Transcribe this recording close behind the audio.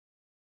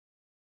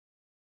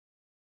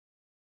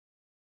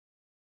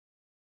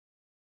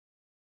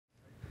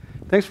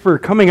Thanks for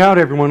coming out,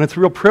 everyone. It's a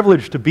real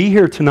privilege to be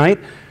here tonight.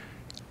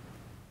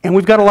 And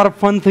we've got a lot of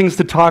fun things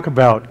to talk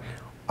about.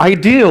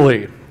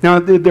 Ideally, now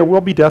there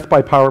will be death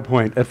by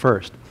PowerPoint at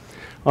first.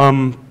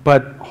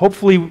 But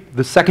hopefully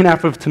the second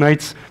half of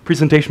tonight's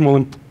presentation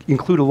will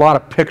include a lot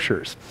of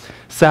pictures.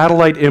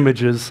 Satellite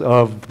images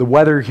of the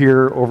weather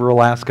here over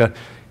Alaska.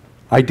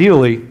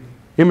 Ideally,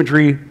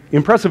 imagery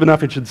impressive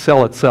enough it should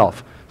sell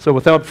itself. So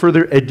without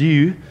further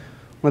ado,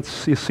 let's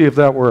see if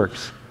that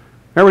works.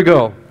 There we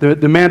go,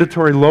 the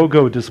mandatory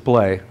logo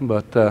display,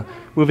 but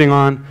moving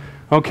on.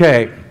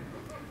 Okay,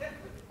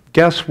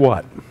 guess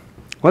what?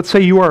 Let's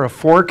say you are a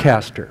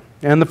forecaster,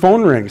 and the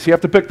phone rings. You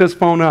have to pick this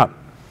phone up.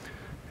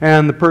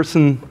 And the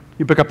person,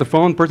 you pick up the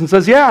phone, the person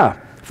says, yeah,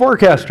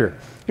 forecaster.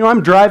 You know,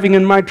 I'm driving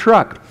in my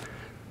truck.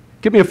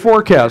 Give me a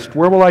forecast.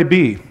 Where will I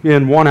be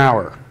in 1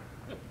 hour?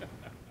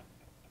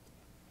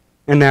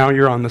 And now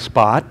you're on the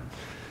spot,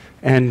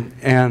 and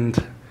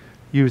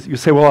you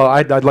say, well,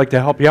 I'd like to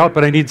help you out,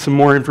 but I need some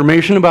more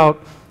information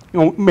about, you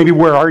know, maybe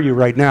where are you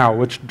right now?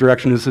 Which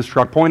direction is this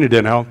truck pointed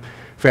in? How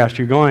fast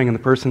are you going? And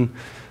the person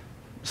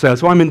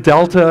says, well, I'm in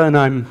Delta, and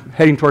I'm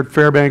heading toward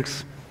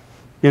Fairbanks.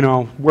 You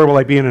know, where will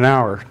I be in an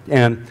hour?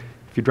 And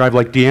if you drive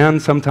like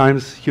Deanne,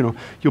 sometimes, you know,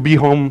 you'll be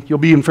home, you'll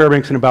be in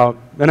Fairbanks in about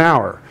an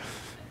hour.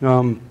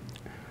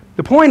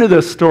 The point of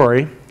this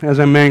story, as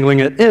I'm mangling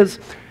it, is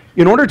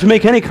in order to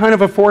make any kind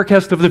of a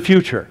forecast of the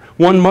future,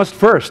 one must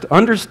first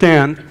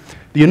understand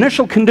the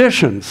initial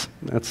conditions,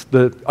 that's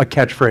a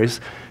catchphrase,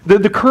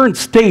 the current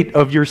state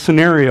of your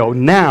scenario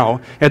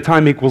now at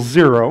time equals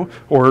 0,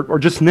 or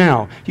just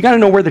now. You got to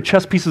know where the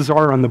chess pieces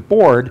are on the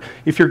board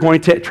if you're going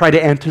to try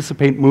to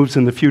anticipate moves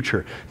in the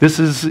future. This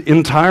is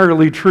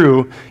entirely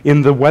true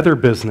in the weather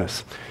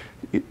business.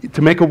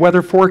 To make a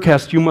weather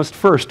forecast, you must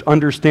first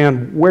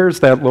understand where's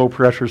that low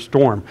pressure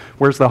storm,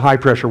 where's the high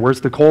pressure,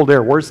 where's the cold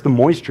air, where's the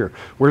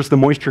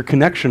moisture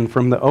connection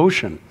from the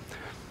ocean.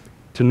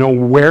 To know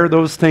where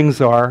those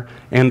things are,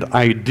 and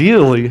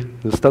ideally,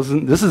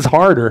 this is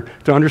harder,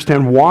 to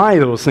understand why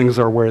those things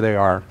are where they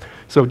are.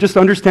 So just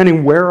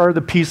understanding where are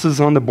the pieces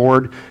on the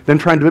board, then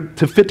trying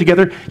to fit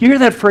together. You hear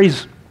that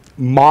phrase,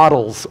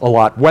 models, a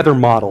lot, weather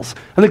models.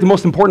 I think the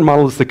most important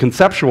model is the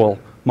conceptual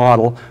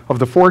model of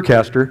the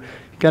forecaster.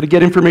 You've got to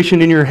get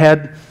information in your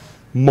head,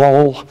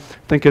 mull,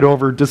 think it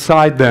over,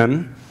 decide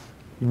then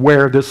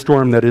where this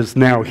storm that is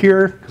now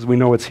here, because we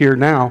know it's here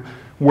now,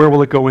 where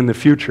will it go in the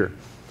future?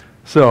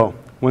 So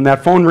when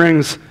that phone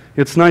rings,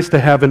 it's nice to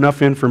have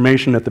enough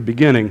information at the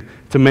beginning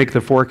to make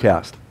the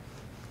forecast.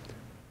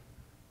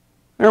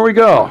 There we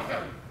go.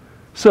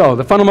 So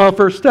the fundamental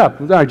first step,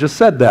 I just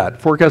said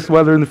that. Forecast the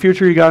weather in the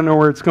future, you got to know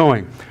where it's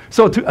going.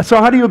 So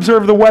how do you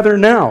observe the weather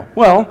now?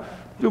 Well,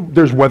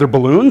 there's weather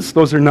balloons.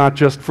 Those are not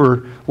just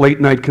for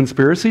late night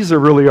conspiracies. There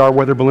really are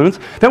weather balloons.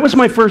 That was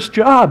my first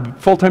job,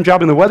 full-time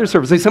job in the Weather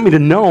Service. They sent me to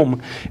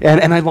Nome,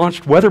 and I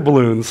launched weather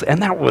balloons,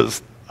 and that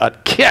was a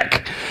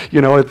kick.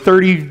 You know, at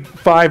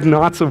 35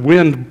 knots of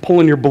wind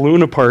pulling your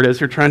balloon apart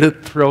as you're trying to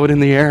throw it in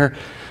the air.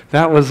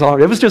 That was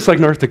all. It was just like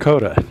North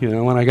Dakota, you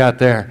know, when I got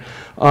there.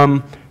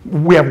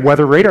 We have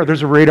weather radar.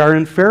 There's a radar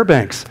in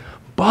Fairbanks.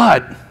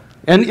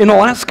 And in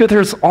Alaska,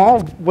 there's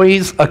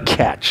always a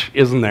catch,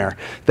 isn't there?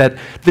 That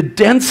the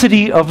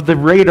density of the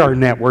radar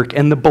network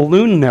and the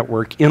balloon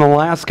network in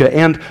Alaska,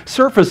 and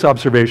surface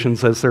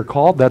observations, as they're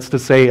called, that's to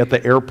say at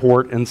the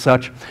airport and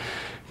such,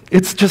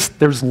 it's just,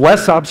 there's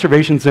less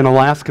observations in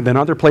Alaska than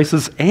other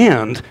places,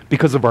 and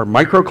because of our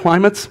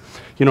microclimates,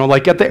 you know,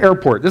 like at the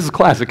airport, this is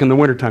classic in the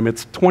wintertime,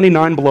 it's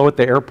 29 below at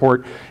the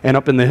airport, and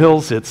up in the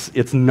hills,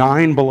 it's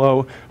 9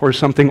 below or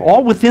something,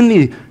 all within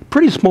the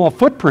pretty small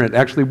footprint,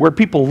 actually, where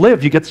people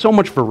live. You get so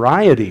much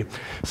variety.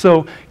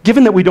 So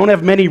given that we don't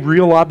have many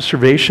real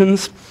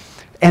observations,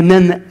 and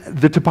then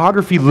the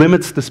topography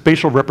limits the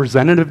spatial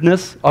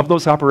representativeness of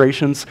those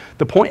operations.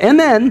 And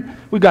then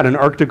we've got an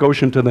Arctic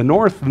Ocean to the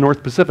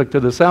North Pacific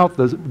to the south,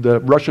 the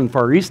Russian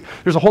Far East.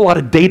 There's a whole lot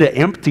of data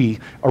empty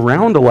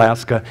around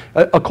Alaska.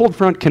 A cold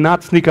front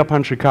cannot sneak up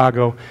on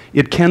Chicago.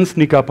 It can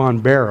sneak up on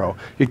Barrow.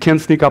 It can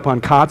sneak up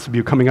on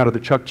Kotzebue coming out of the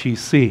Chukchi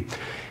Sea.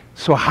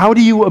 So how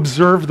do you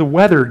observe the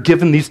weather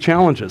given these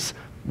challenges?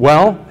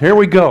 Well, here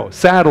we go,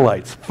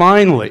 satellites,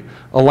 finally.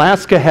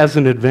 Alaska has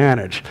an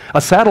advantage.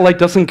 A satellite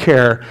doesn't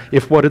care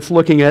if what it's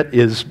looking at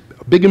is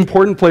a big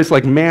important place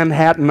like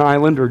Manhattan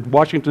Island or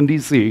Washington,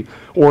 D.C.,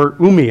 or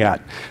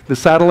Umiat. The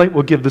satellite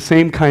will give the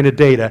same kind of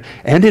data.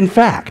 And in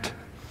fact,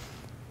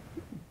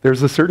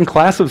 there's a certain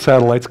class of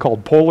satellites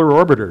called polar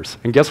orbiters.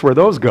 And guess where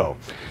those go?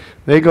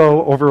 They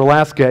go over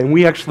Alaska, and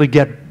we actually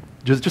get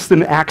just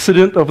an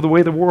accident of the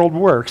way the world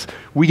works,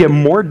 we get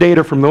more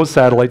data from those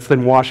satellites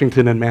than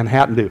Washington and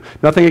Manhattan do.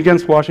 Nothing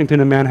against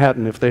Washington and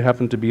Manhattan if they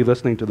happen to be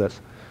listening to this.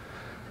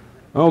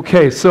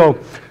 Okay, so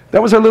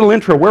that was our little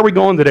intro. Where are we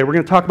going today? We're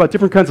going to talk about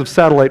different kinds of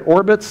satellite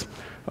orbits,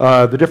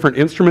 the different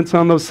instruments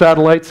on those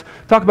satellites,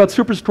 talk about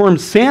Superstorm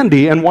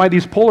Sandy and why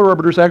these polar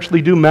orbiters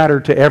actually do matter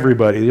to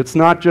everybody. It's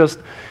not just,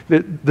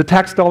 the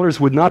tax dollars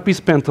would not be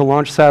spent to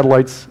launch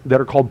satellites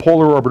that are called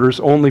polar orbiters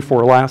only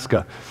for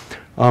Alaska.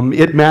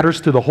 It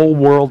matters to the whole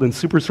world, and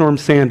Superstorm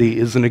Sandy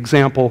is an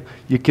example.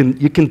 You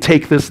can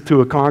take this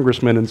to a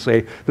congressman and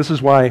say, this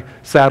is why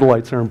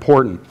satellites are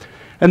important.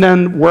 And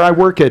then where I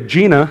work at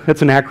GINA,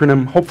 it's an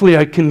acronym. Hopefully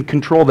I can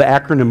control the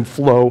acronym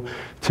flow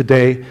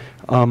today.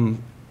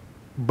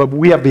 But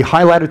we have the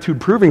High Latitude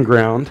Proving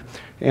Ground.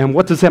 And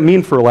what does that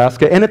mean for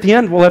Alaska? And at the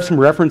end, we'll have some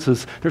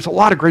references. There's a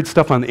lot of great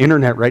stuff on the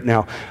internet right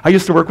now. I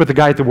used to work with a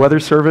guy at the Weather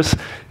Service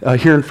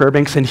here in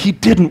Fairbanks, and he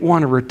didn't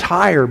want to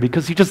retire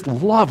because he just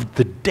loved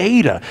the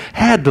data,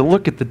 had to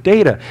look at the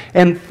data.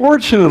 And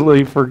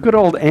fortunately for good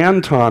old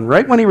Anton,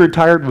 right when he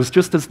retired was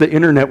just as the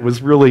internet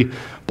was really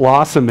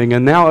blossoming.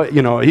 And now,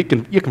 you know, you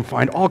can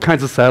find all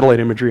kinds of satellite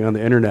imagery on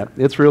the internet.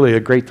 It's really a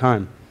great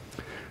time.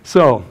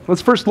 So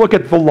let's first look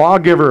at the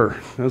lawgiver,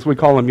 as we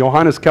call him,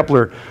 Johannes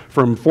Kepler,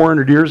 from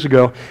 400 years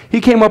ago. He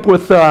came up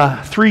with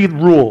 3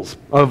 rules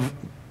of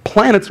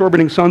planets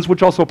orbiting suns,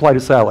 which also apply to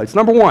satellites.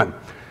 Number 1,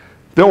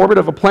 the orbit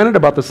of a planet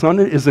about the sun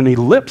is an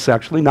ellipse,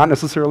 actually, not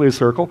necessarily a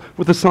circle,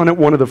 with the sun at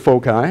one of the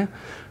foci.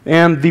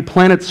 And the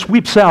planet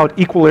sweeps out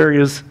equal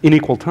areas in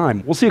equal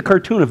time. We'll see a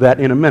cartoon of that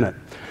in a minute.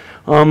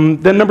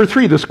 Then number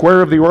 3, the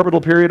square of the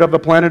orbital period of a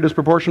planet is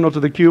proportional to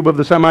the cube of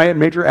the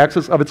semi-major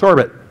axis of its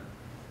orbit.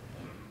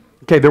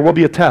 Okay, there will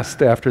be a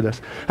test after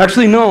this.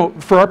 Actually, no,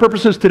 for our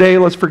purposes today,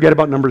 let's forget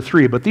about number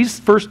 3, but these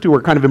first 2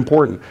 are kind of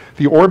important.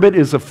 The orbit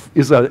is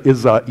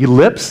a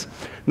ellipse,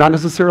 not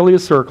necessarily a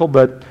circle,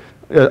 but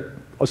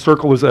a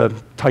circle is a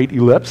tight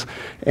ellipse.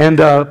 And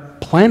a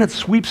planet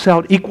sweeps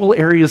out equal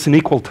areas in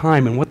equal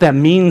time, and what that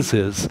means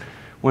is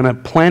when a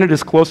planet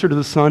is closer to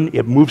the sun,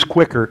 it moves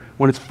quicker.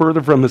 When it's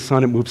further from the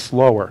sun, it moves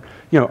slower.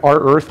 You know, our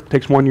Earth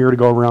takes 1 year to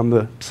go around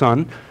the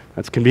sun.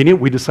 That's convenient.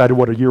 We decided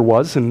what a year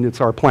was, and it's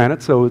our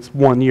planet, so it's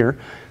 1 year.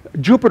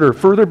 Jupiter,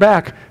 further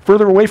back,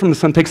 further away from the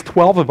sun, takes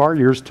 12 of our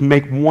years to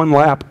make 1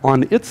 lap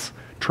on its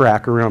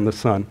track around the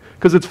sun,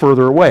 because it's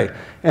further away.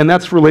 And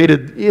that's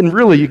related, and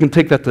really you can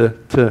take that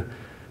to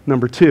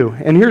number 2.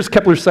 And here's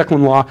Kepler's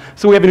second law.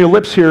 So we have an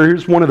ellipse here.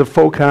 Here's one of the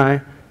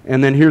foci,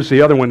 and then here's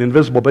the other one,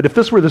 invisible. But if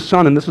this were the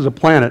sun and this is a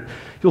planet,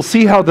 you'll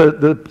see how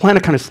the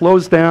planet kind of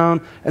slows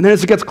down, and then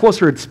as it gets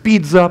closer, it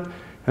speeds up,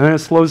 and then it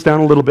slows down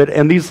a little bit,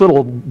 and these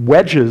little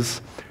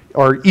wedges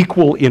are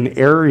equal in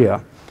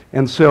area.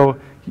 And so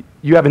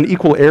you have an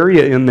equal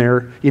area in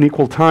there in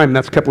equal time.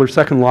 That's Kepler's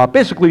second law.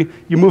 Basically,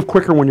 you move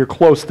quicker when you're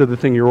close to the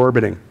thing you're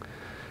orbiting.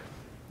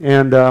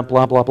 And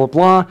blah, blah, blah,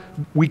 blah.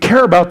 We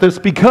care about this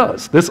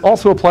because this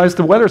also applies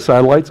to weather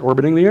satellites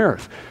orbiting the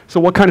Earth. So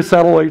what kind of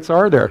satellites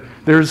are there?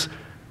 There's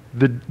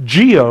the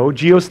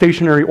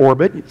geostationary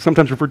orbit,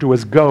 sometimes referred to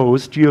as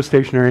GOES,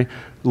 geostationary,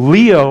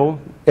 LEO,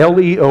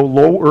 L-E-O,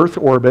 low Earth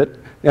orbit,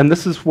 and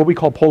this is what we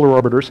call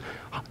polar orbiters.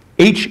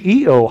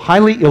 HEO,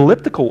 highly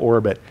elliptical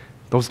orbit.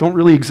 Those don't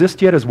really exist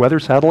yet as weather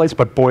satellites,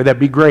 but boy, that'd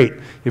be great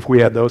if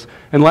we had those.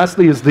 And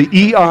lastly is the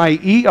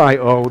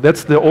EIO,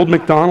 that's the old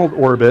McDonald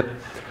orbit,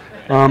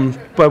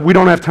 but we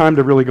don't have time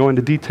to really go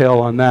into detail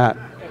on that.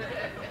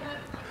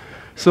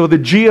 So the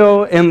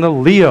GEO and the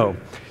LEO.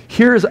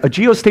 Here's a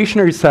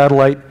geostationary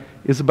satellite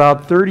is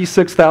about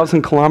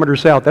 36,000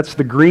 kilometers out. That's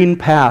the green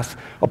path.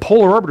 A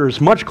polar orbiter is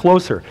much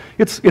closer.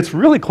 It's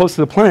really close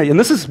to the planet, and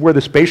this is where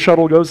the space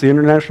shuttle goes, the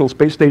International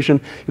Space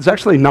Station. It's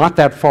actually not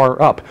that far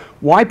up.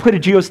 Why put a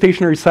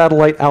geostationary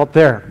satellite out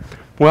there?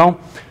 Well,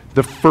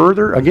 the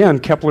further, again,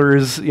 Kepler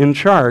is in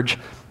charge,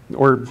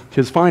 or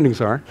his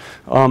findings are,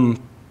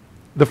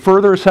 the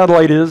further a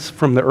satellite is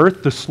from the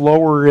Earth, the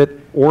slower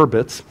it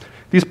orbits.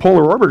 These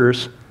polar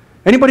orbiters,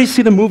 anybody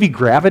see the movie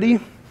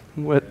Gravity?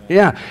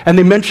 Yeah, and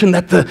they mentioned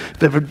that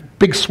the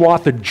big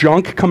swath of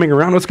junk coming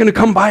around was going to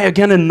come by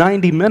again in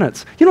 90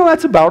 minutes. You know,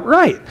 that's about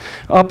right.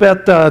 Up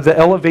at the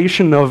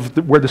elevation of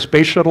where the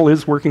space shuttle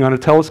is working on a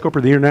telescope,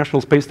 or the International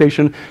Space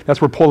Station,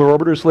 that's where polar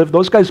orbiters live.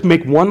 Those guys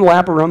make 1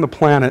 lap around the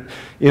planet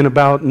in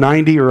about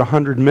 90 or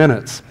 100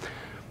 minutes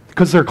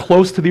because they're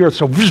close to the Earth.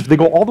 So they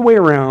go all the way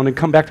around and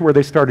come back to where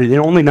they started in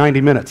only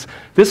 90 minutes.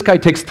 This guy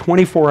takes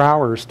 24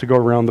 hours to go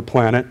around the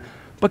planet,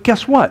 but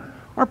guess what?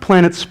 Our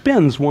planet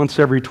spins once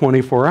every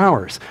 24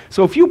 hours.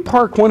 So if you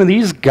park one of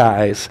these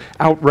guys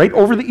out right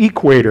over the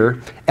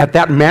equator at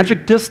that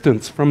magic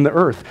distance from the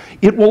Earth,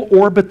 it will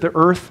orbit the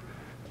Earth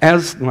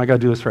as, I gotta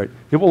do this right,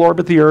 it will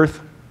orbit the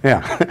Earth,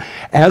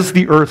 as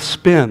the Earth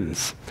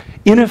spins.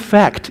 In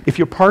effect, if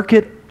you park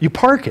it, you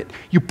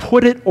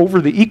put it over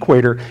the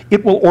equator,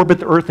 it will orbit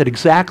the Earth at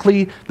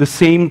exactly the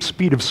same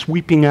speed of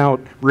sweeping out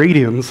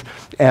radians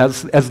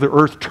as the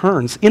Earth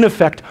turns, in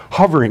effect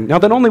hovering. Now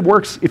that only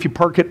works if you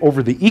park it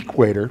over the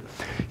equator.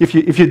 If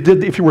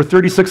you were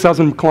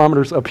 36,000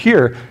 kilometers up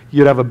here,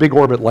 you'd have a big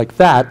orbit like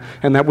that,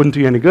 and that wouldn't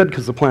do you any good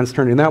because the planet's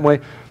turning that way.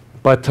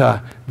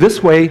 But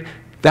this way,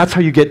 that's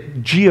how you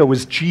get GEO,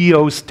 is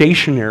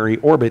geostationary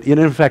orbit. It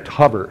in effect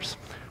hovers.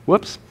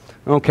 Whoops.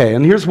 Okay,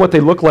 and here's what they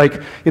look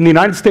like. In the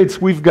United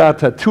States, we've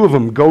got 2 of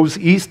them, goes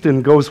east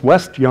and goes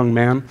west, young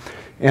man,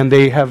 and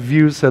they have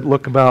views that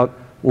look about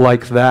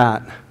like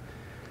that.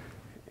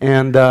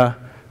 And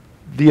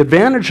The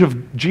advantage of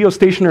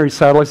geostationary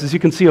satellites is you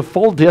can see a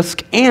full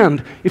disk,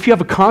 and if you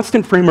have a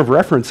constant frame of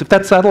reference, if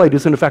that satellite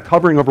is in effect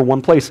hovering over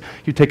one place,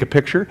 you take a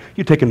picture,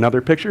 you take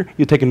another picture,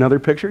 you take another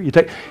picture, you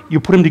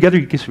put them together,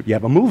 you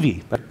have a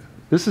movie.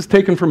 This is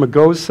taken from a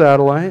GOES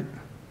satellite.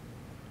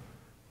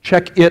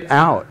 Check it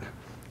out.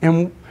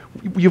 And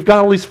you've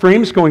got all these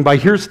frames going by.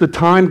 Here's the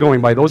time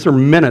going by. Those are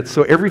minutes.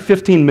 So every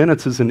 15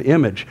 minutes is an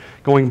image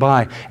going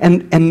by.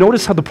 And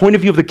notice how the point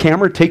of view of the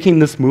camera taking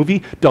this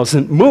movie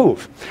doesn't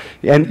move.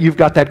 And you've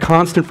got that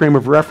constant frame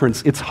of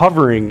reference. It's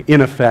hovering, in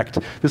effect.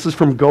 This is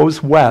from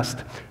GOES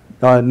West,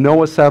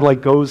 NOAA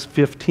satellite GOES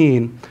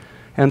 15.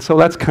 And so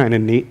that's kind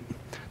of neat.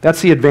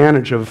 That's the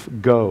advantage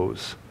of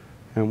GOES.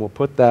 And we'll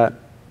put that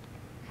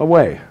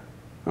away.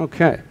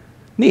 Okay,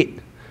 neat.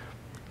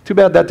 Too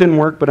bad that didn't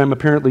work, but I'm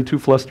apparently too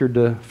flustered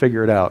to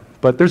figure it out.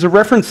 But there's a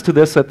reference to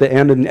this at the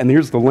end, and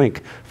here's the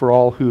link for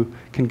all who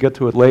can get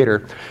to it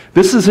later.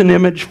 This is an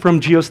image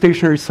from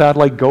geostationary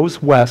satellite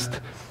GOES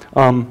West,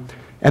 and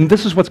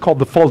this is what's called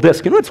the full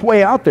disk. You know, it's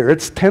way out there.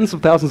 It's tens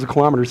of thousands of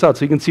kilometers out,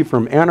 so you can see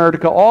from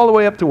Antarctica all the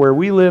way up to where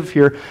we live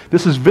here.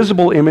 This is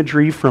visible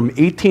imagery from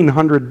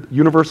 1800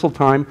 Universal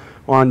Time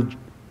on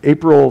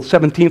April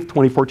 17th,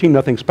 2014.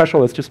 Nothing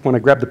special. That's just when I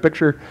grabbed the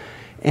picture.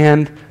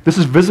 And this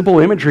is visible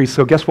imagery,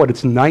 so guess what?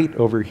 It's night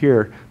over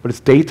here, but it's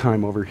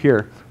daytime over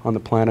here on the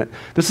planet.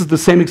 This is the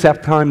same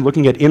exact time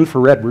looking at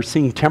infrared. We're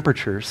seeing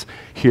temperatures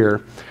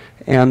here.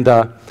 And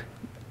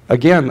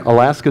again,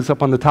 Alaska's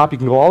up on the top. You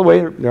can go all the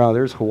way.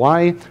 There's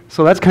Hawaii.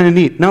 So that's kind of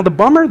neat. Now, the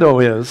bummer, though,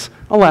 is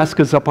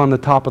Alaska's up on the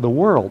top of the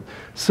world.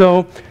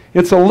 So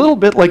it's a little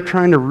bit like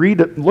trying to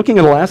looking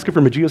at Alaska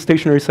from a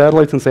geostationary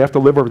satellite, since they have to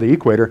live over the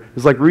equator,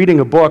 is like reading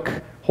a book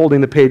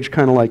holding the page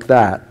kind of like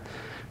that.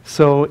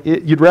 So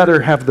you'd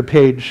rather have the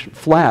page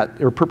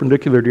flat or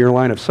perpendicular to your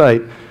line of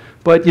sight,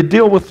 but you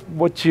deal with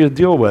what you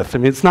deal with. I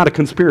mean, it's not a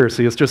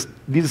conspiracy. It's just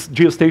these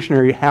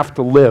geostationary have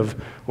to live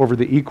over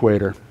the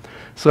equator.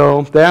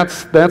 So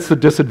that's the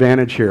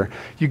disadvantage here.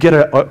 You get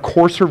a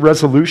coarser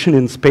resolution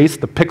in space.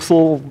 The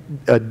pixel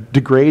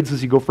degrades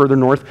as you go further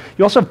north.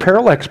 You also have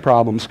parallax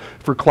problems.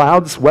 For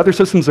clouds, weather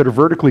systems that are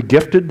vertically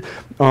gifted,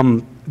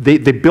 they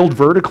build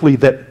vertically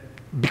that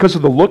because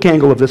of the look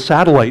angle of the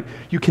satellite,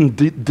 you can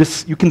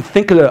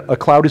think a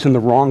cloud is in the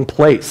wrong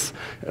place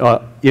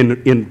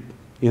in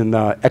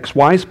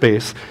XY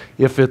space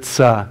if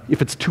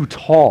it's too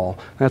tall.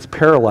 That's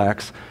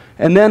parallax.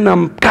 And then,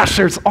 gosh,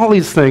 there's all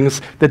these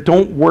things that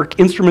don't work.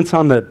 Instruments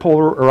on the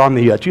polar or on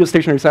the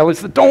geostationary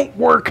satellites that don't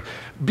work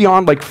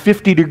beyond like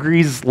 50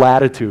 degrees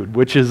latitude,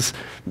 which is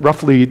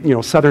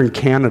roughly southern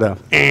Canada.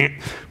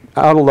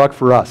 Out of luck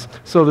for us.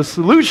 So the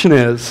solution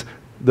is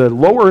the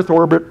low Earth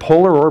orbit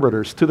polar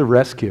orbiters to the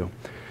rescue.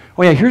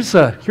 Oh yeah, here's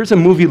a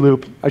movie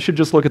loop. I should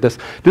just look at this.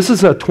 This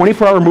is a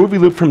 24-hour movie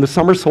loop from the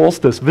summer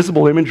solstice,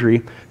 visible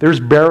imagery. There's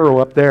Barrow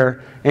up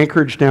there,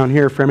 Anchorage down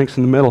here,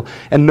 Framingham in the middle.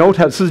 And note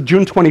how this is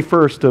June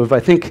 21st of, I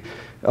think,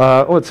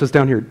 it says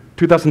down here,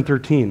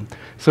 2013.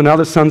 So now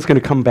the sun's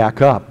going to come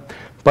back up.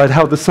 But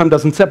how the sun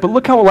doesn't set. But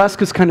look how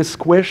Alaska's kind of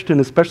squished,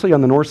 and especially on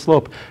the North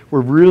Slope,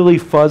 we're really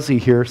fuzzy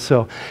here.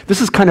 So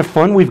this is kind of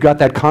fun. We've got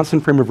that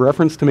constant frame of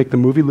reference to make the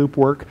movie loop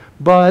work,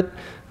 but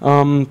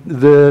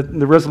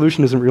the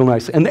resolution isn't real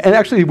nice. And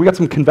actually, we got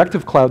some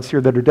convective clouds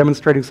here that are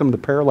demonstrating some of the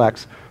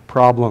parallax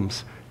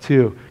problems,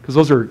 too, because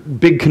those are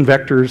big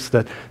convectors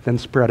that then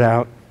spread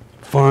out.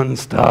 Fun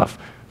stuff.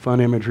 Fun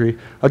imagery.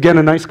 Again,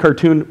 a nice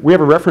cartoon. We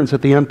have a reference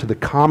at the end to the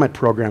COMET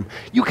program.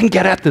 You can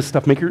get at this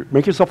stuff. Make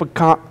yourself an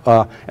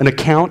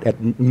account at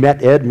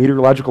METED,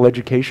 Meteorological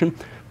Education.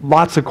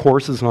 Lots of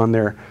courses on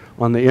there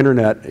on the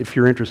internet if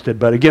you're interested.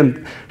 But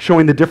again,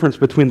 showing the difference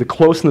between the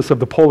closeness of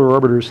the polar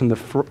orbiters and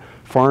the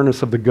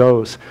farness of the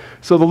GOES.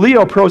 So the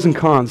LEO pros and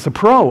cons. A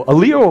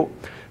LEO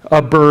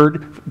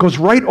bird goes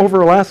right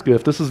over Alaska.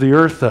 If this is the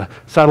Earth, the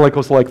satellite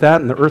goes like that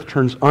and the Earth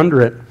turns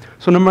under it.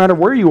 So no matter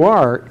where you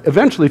are,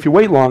 eventually, if you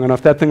wait long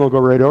enough, that thing will go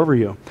right over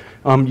you.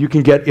 You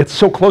can get, it's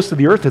so close to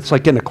the Earth, it's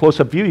like getting a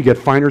close-up view. You get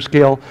finer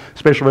scale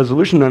spatial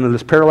resolution, none of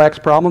this parallax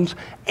problems.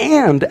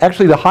 And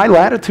actually, the high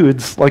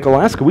latitudes, like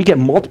Alaska, we get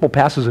multiple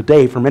passes a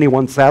day from any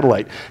one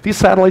satellite. These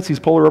satellites, these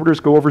polar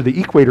orbiters, go over the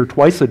equator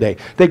twice a day.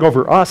 They go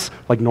over us,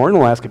 like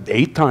northern Alaska,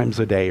 8 times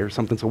a day or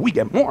something, so we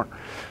get more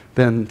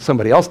than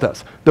somebody else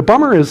does. The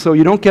bummer is, so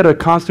you don't get a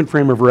constant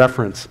frame of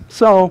reference.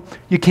 So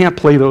you can't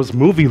play those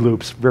movie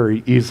loops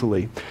very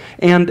easily.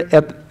 And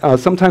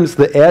sometimes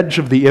the edge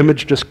of the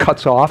image just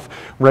cuts off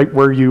right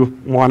where you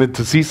wanted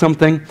to see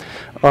something.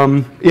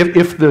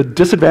 If the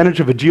disadvantage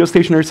of a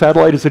geostationary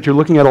satellite is that you're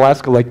looking at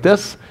Alaska like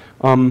this,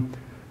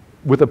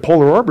 with a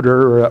polar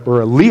orbiter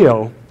or a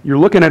LEO, you're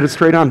looking at it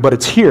straight on, but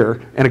it's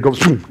here, and it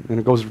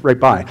goes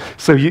right by.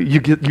 So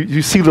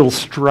you see little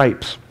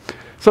stripes.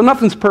 So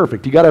nothing's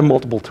perfect. You got to have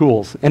multiple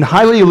tools. And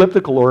highly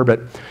elliptical orbit,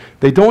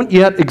 they don't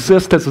yet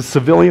exist as a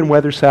civilian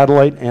weather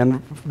satellite,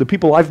 and the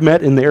people I've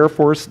met in the Air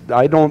Force,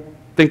 I don't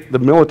think the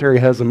military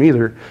has them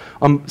either.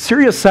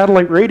 Sirius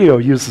Satellite Radio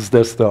uses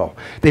this, though.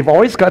 They've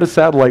always got a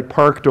satellite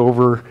parked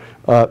over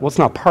well, it's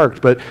not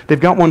parked, but they've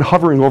got one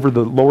hovering over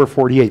the lower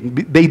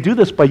 48. They do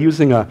this by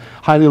using a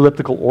highly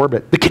elliptical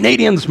orbit. The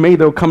Canadians may,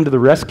 though, come to the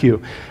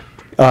rescue.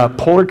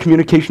 Polar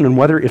communication and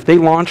weather, if they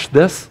launch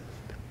this,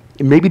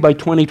 maybe by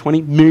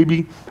 2020,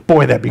 maybe,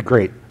 boy, that'd be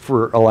great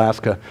for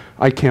Alaska.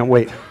 I can't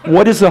wait.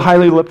 What is a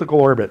highly elliptical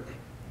orbit?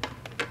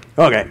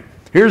 Okay,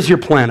 here's your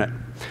planet.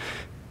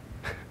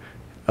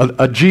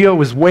 A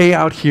geo is way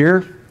out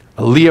here.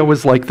 A LEO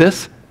is like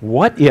this.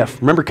 What if,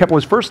 remember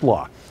Kepler's first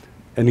law,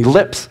 an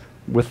ellipse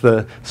with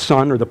the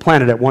sun or the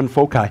planet at one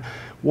foci.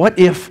 What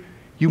if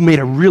you made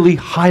a really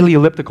highly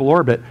elliptical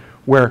orbit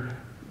where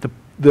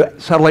the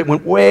satellite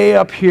went way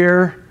up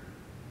here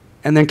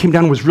and then came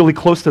down and was really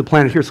close to the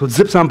planet here, so it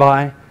zips on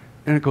by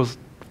and it goes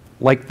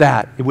like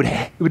that. It would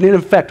in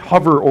effect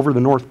hover over the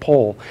North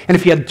Pole. And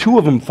if you had two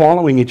of them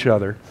following each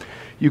other,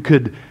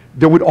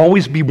 there would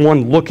always be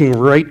one looking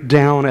right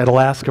down at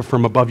Alaska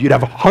from above. You'd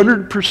have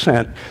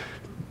 100%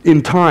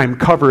 in time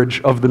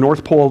coverage of the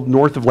North Pole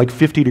north of like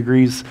 50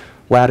 degrees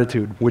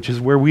latitude, which is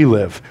where we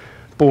live.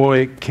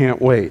 Boy,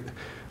 can't wait.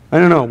 I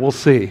don't know, we'll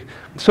see.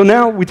 So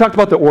now we talked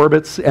about the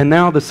orbits and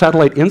now the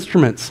satellite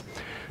instruments.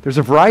 There's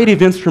a variety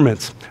of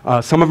instruments.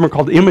 Some of them are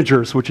called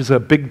imagers, which is a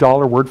big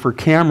dollar word for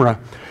camera.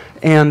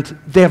 And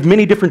they have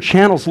many different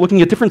channels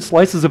looking at different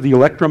slices of the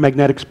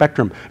electromagnetic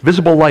spectrum.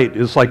 Visible light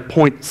is like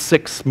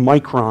 0.6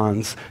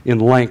 microns in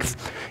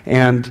length.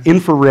 And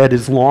infrared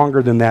is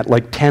longer than that,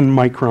 like 10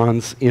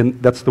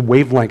 microns that's the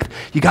wavelength.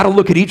 You got to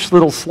look at each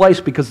little slice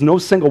because no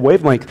single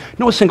wavelength,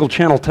 no single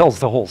channel tells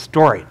the whole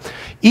story.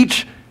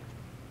 It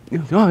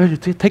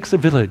takes a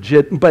village,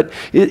 but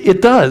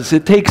it does.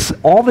 It takes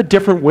all the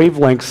different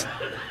wavelengths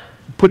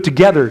put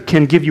together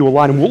can give you a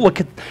lot. And we'll look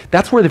at,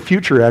 that's where the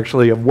future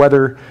actually of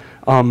weather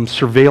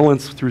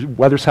surveillance through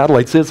weather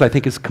satellites I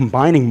think, is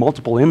combining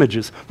multiple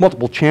images,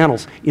 multiple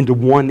channels into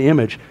one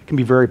image. It can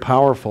be very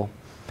powerful.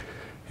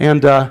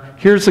 And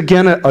here's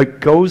again a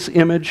GOES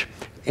image.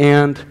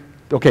 And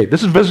okay,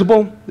 this is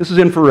visible, this is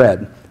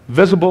infrared.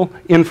 Visible,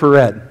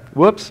 infrared.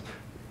 Whoops.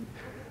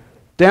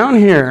 Down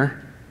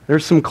here,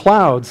 there's some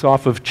clouds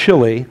off of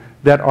Chile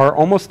that are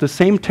almost the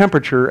same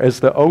temperature as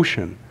the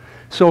ocean.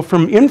 So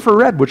from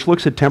infrared, which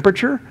looks at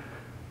temperature,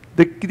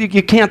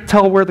 you can't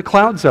tell where the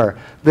clouds are.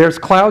 There's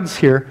clouds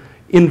here.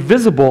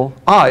 Invisible,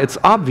 it's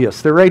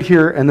obvious. They're right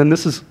here, and then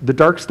the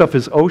dark stuff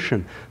is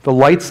ocean. The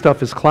light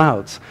stuff is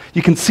clouds.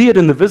 You can see it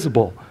in the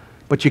visible,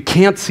 but you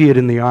can't see it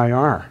in the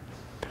IR.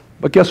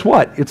 But guess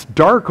what? It's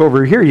dark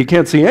over here. You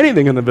can't see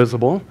anything in the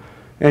visible,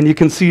 and you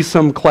can see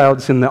some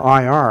clouds in the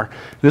IR.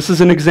 This is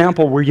an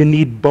example where you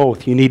need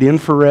both. You need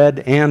infrared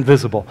and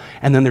visible,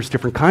 and then there's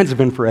different kinds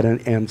of infrared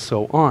and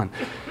so on.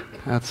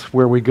 That's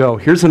where we go.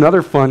 Here's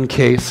another fun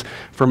case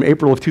from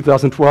April of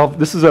 2012.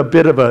 This is a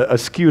bit of a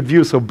skewed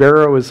view. So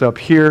Barrow is up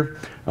here.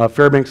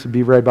 Fairbanks would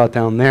be right about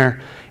down there.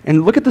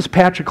 And look at this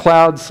patch of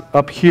clouds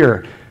up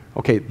here.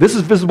 Okay, this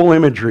is visible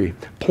imagery,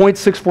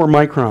 0.64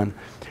 micron.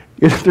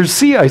 There's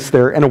sea ice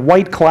there and a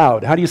white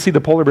cloud. How do you see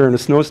the polar bear in a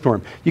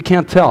snowstorm? You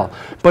can't tell.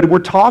 But we're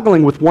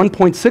toggling with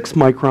 1.6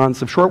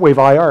 microns of shortwave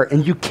IR,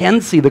 and you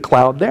can see the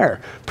cloud there.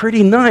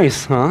 Pretty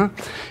nice, huh?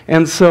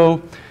 And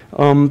so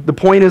the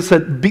point is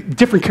that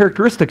different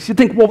characteristics. You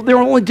think, well, they're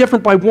only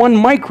different by 1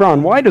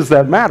 micron. Why does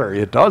that matter?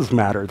 It does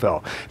matter,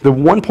 though. The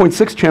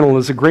 1.6 channel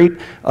is a great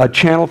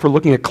channel for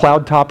looking at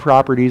cloud top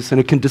properties,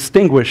 and it can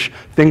distinguish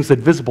things that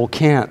visible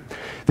can't.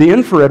 The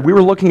infrared, we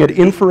were looking at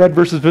infrared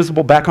versus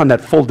visible back on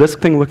that full disk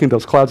thing, looking at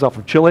those clouds off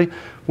of Chile.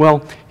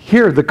 Well,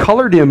 here, the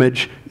colored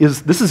image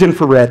this is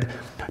infrared.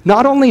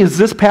 Not only is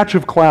this patch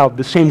of cloud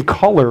the same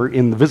color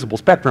in the visible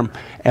spectrum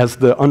as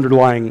the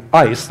underlying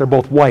ice, they're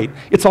both white,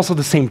 it's also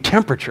the same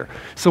temperature.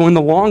 So in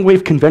the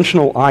long-wave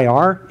conventional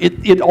IR,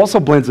 it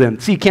also blends in.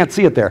 See, you can't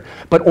see it there,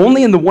 but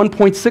only in the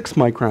 1.6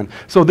 micron.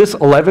 So this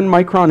 11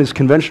 micron is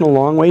conventional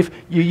long-wave.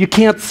 You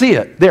can't see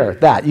it. There,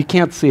 you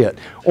can't see it.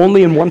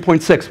 Only in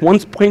 1.6.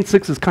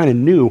 1.6 is kind of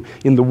new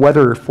in the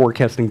weather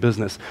forecasting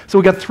business. So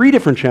we got 3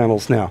 different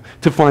channels now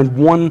to find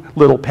one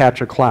little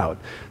patch of cloud.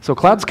 So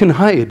clouds can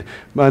hide,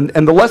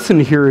 and the lesson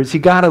here is you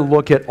got to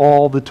look at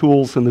all the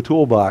tools in the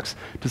toolbox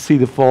to see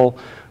the full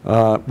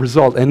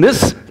result. And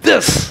this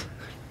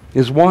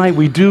is why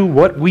we do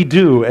what we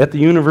do at the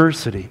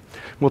university.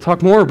 We'll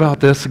talk more about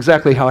this,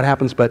 exactly how it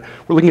happens, but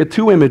we're looking at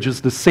 2 images,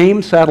 the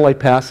same satellite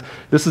pass.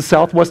 This is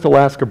Southwest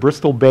Alaska,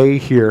 Bristol Bay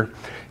here,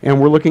 and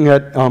we're looking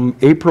at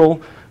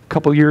April, a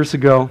couple years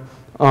ago,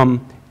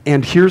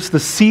 and here's the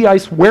sea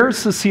ice.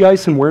 Where's the sea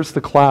ice and where's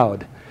the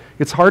cloud?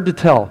 It's hard to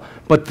tell,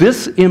 but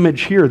this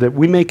image here that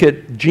we make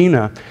at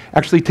GINA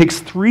actually takes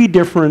 3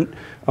 different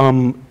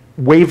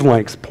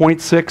wavelengths,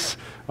 0.6,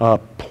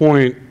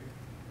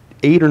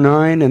 0.8 or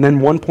 9, and then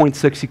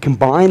 1.6. You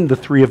combine the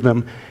 3 of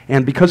them,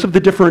 and because of the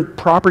different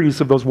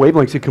properties of those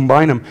wavelengths, you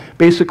combine them.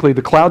 Basically,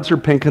 the clouds are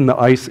pink and the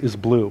ice is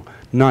blue.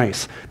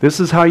 Nice. This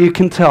is how you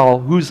can tell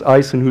who's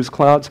ice and who's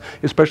clouds,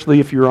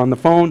 especially if you're on the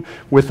phone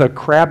with a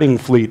crabbing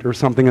fleet or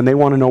something and they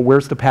want to know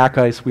where's the pack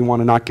ice, we want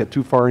to not get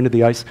too far into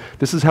the ice.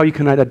 This is how you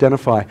can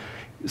identify.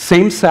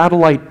 Same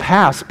satellite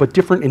pass, but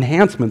different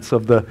enhancements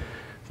of the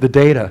the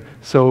data.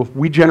 So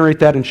we generate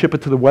that and ship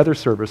it to the Weather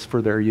Service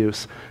for their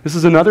use. This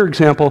is another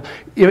example.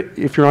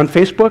 If you're on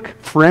Facebook,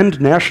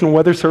 friend National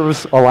Weather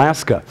Service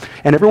Alaska.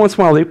 And every once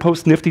in a while they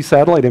post nifty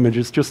satellite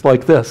images just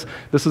like this.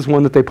 This is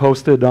one that they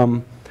posted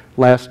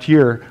last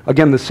year.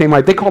 Again, the same,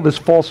 they call this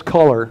false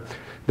color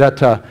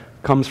that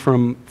comes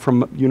from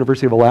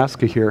University of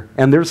Alaska here.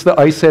 And there's the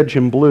ice edge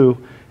in blue,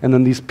 and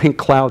then these pink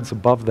clouds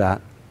above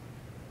that.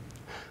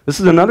 This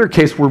is another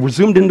case where we're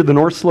zoomed into the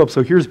North Slope,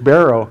 so here's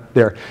Barrow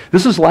there.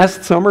 This was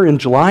last summer in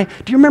July.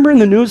 Do you remember in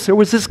the news there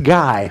was this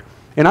guy,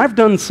 and I've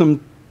done some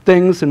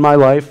things in my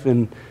life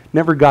and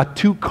never got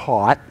too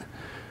caught,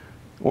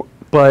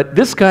 but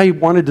this guy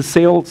wanted to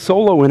sail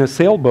solo in a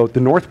sailboat, the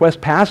Northwest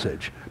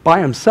Passage, by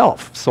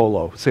himself,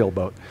 solo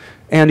sailboat,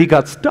 and he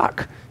got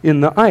stuck in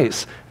the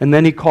ice, and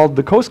then he called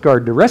the Coast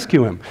Guard to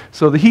rescue him.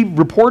 So he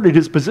reported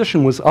his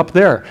position was up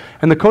there,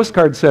 and the Coast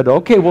Guard said,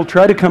 okay, we'll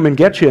try to come and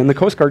get you, and the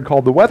Coast Guard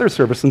called the Weather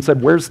Service and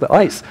said, where's the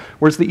ice?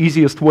 Where's the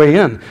easiest way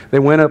in? They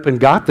went up and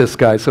got this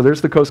guy, so there's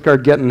the Coast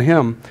Guard getting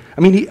him.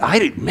 I mean,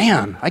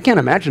 man, I can't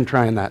imagine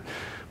trying that.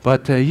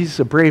 But he's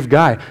a brave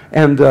guy.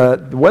 And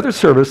the Weather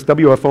Service,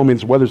 WFO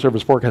means Weather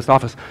Service Forecast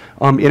Office,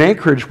 in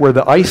Anchorage, where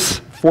the ice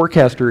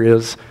forecaster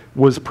is,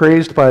 was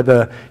praised by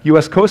the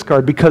U.S. Coast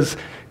Guard because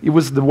it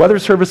was the Weather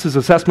Service's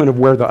assessment of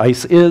where the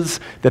ice is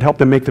that helped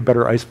them make the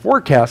better ice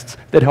forecasts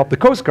that helped the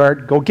Coast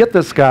Guard go get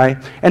this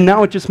guy, and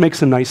now it just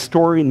makes a nice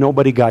story.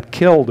 Nobody got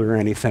killed or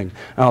anything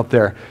out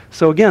there.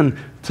 So again,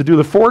 to do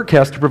the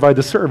forecast, to provide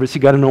the service,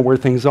 you got to know where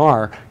things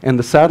are, and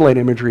the satellite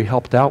imagery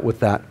helped out with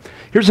that.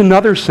 Here's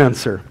another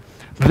sensor.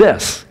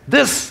 This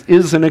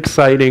is an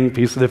exciting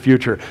piece of the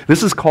future.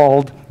 This is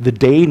called the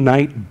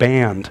Day-Night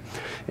Band.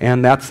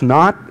 And that's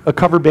not a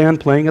cover band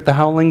playing at the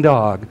Howling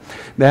Dog.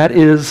 That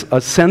is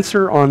a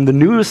sensor on the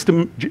newest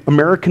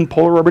American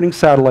polar orbiting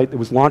satellite that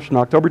was launched in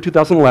October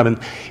 2011.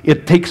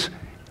 It takes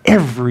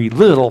every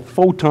little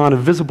photon of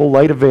visible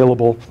light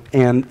available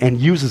and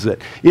uses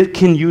it. It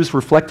can use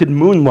reflected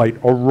moonlight,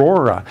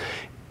 aurora,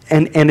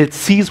 and it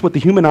sees what the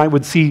human eye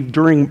would see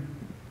during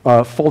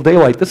full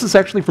daylight. This is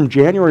actually from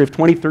January of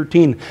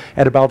 2013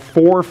 at about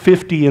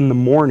 4:50 in the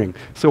morning.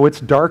 So it's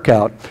dark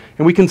out.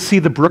 And we can see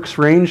the Brooks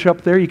Range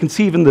up there. You can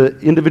see even the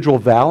individual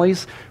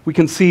valleys. We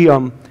can see,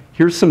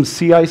 here's some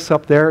sea ice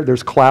up there.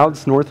 There's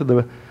clouds north of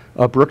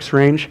the Brooks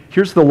Range.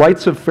 Here's the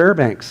lights of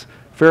Fairbanks.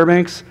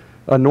 Fairbanks,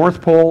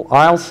 North Pole,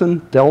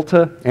 Eielson,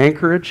 Delta,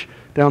 Anchorage.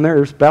 Down there,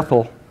 there's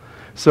Bethel.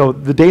 So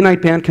the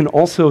day-night band can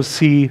also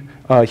see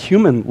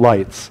human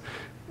lights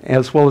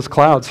as well as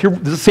clouds. Here,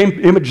 this is the same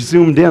image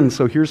zoomed in.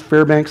 So here's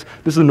Fairbanks.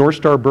 This is the North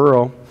Star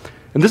Burrow.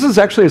 And this is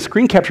actually a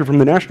screen capture from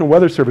the National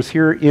Weather Service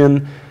here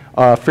in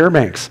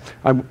Fairbanks.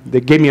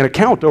 They gave me an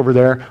account over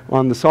there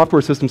on the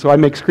software system, so I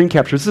make screen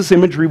captures. This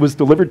imagery was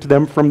delivered to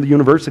them from the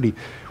university.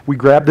 We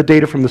grabbed the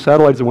data from the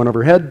satellites that went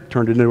overhead,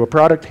 turned it into a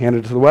product,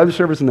 handed it to the Weather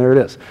Service, and there it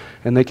is.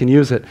 And they can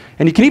use it.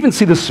 And you can even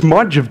see the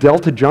smudge of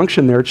Delta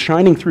Junction there. It's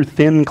shining through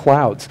thin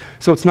clouds.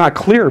 So it's not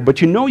clear,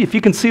 but you know if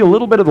you can see a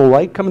little bit of the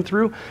light coming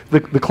through, the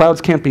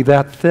clouds can't be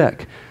that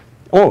thick.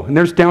 Oh, and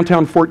there's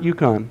downtown Fort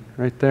Yukon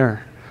right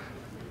there.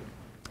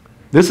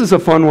 This is a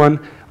fun one.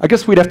 I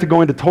guess we'd have to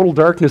go into total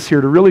darkness here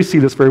to really see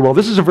this very well.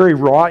 This is a very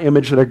raw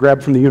image that I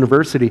grabbed from the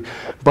university,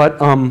 but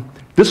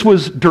this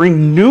was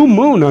during new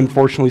moon,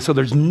 unfortunately, so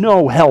there's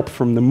no help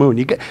from the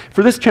moon.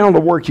 For this channel to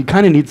work, you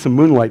kind of need some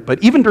moonlight,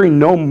 but even during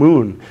no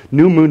moon,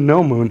 new moon,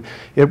 no moon,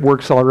 it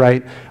works all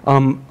right.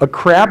 A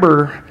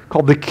crabber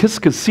called the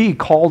Kiskasee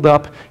called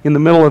up in the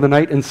middle of the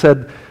night and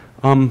said,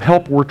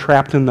 help, we're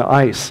trapped in the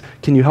ice.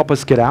 Can you help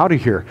us get out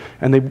of here?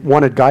 And they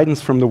wanted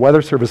guidance from the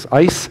Weather Service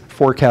ice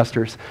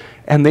forecasters.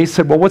 And they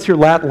said, well, what's your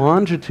lat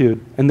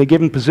longitude? And they gave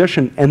them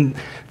position. And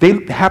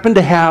they happened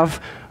to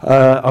have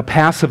a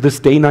pass of this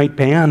day-night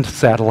band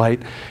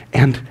satellite.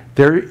 And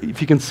there,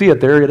 if you can see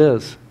it, there it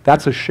is.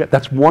 That's a ship.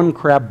 That's one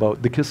crab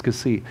boat, the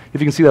Kiskasee.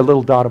 If you can see that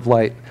little dot of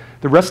light.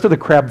 The rest of the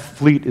crab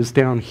fleet is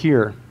down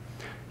here.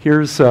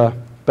 Here's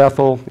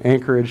Bethel,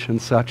 Anchorage,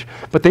 and such.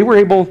 But they were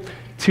able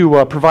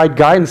to provide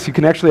guidance. You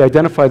can actually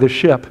identify the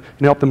ship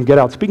and help them get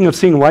out. Speaking of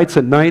seeing lights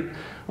at night,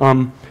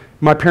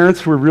 my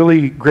parents were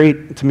really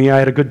great to me. I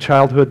had a good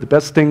childhood. The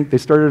best thing, they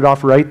started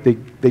off right.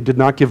 They did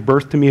not give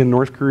birth to me in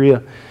North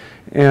Korea.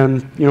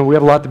 And, you know, we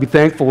have a lot to be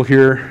thankful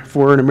here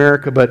for in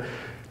America, but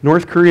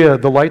North Korea,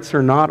 the lights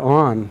are not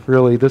on,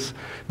 really. This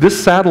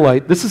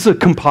satellite, this is a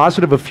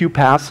composite of a few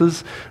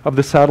passes of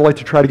the satellite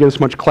to try to get as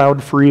much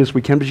cloud-free as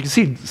we can. But you can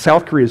see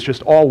South Korea is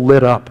just all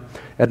lit up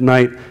at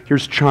night.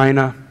 Here's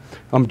China,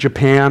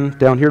 Japan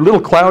down here, a little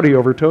cloudy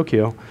over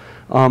Tokyo.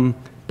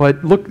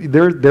 But look,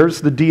 there's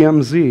the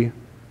DMZ.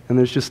 And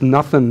there's just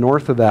nothing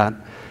north of that.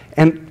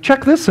 And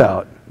check this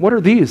out. What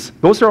are these?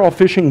 Those are all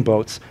fishing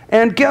boats.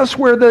 And guess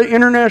where the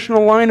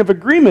international line of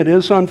agreement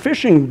is on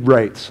fishing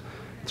rights?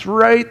 It's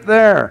right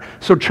there.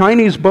 So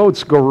Chinese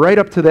boats go right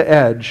up to the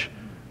edge,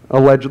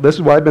 allegedly. This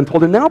is what I've been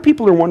told. And now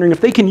people are wondering if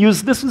they can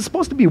use, this is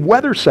supposed to be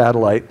weather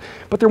satellite,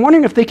 but they're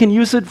wondering if they can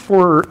use it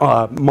for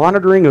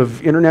monitoring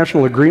of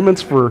international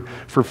agreements for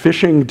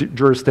fishing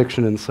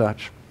jurisdiction and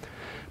such.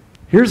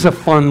 Here's a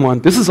fun one.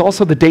 This is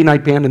also the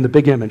day-night band in the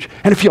big image.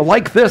 And if you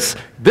like this,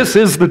 this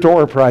is the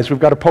Dora Prize. We've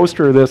got a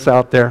poster of this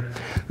out there.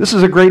 This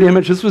is a great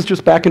image. This was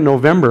just back in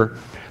November.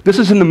 This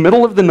is in the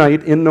middle of the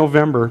night in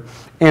November,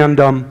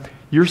 and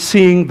you're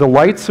seeing the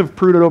lights of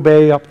Prudhoe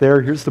Bay up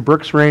there. Here's the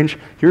Brooks Range.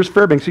 Here's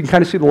Fairbanks. You can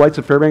kind of see the lights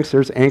of Fairbanks.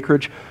 There's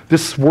Anchorage.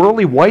 This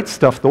swirly white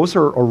stuff, those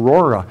are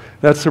aurora.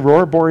 That's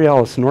Aurora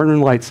Borealis,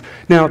 Northern Lights.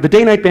 Now, the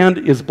day-night band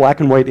is black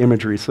and white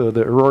imagery, so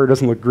the aurora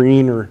doesn't look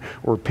green or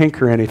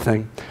pink or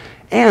anything.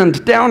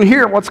 And down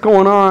here, what's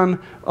going on?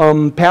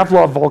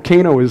 Pavlov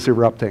volcano is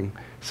erupting.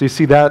 So you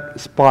see that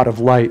spot of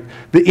light.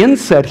 The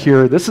inset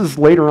here, this is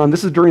later on.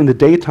 This is during the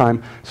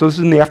daytime. So this is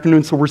in the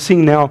afternoon. So we're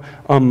seeing now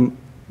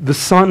the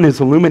sun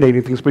is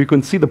illuminating things, but you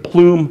can see the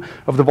plume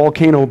of the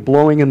volcano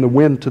blowing in the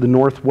wind to the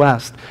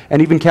northwest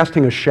and even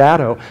casting a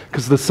shadow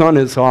because the sun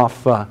is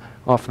off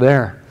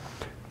there.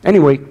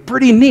 Anyway,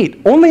 pretty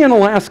neat. Only in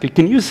Alaska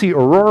can you see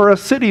aurora,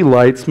 city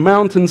lights,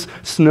 mountains,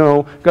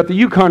 snow. Got the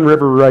Yukon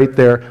River right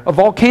there. A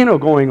volcano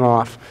going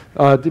off.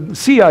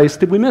 Sea ice.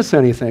 Did we miss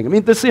anything? I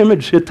mean, this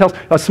image, it tells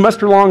a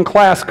semester-long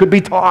class could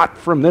be taught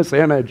from this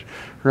image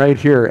right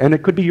here, and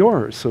it could be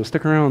yours. So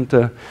stick around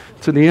to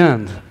the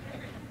end.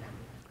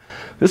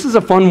 This is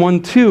a fun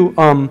one, too.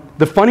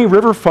 The Funny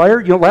River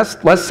Fire, you know,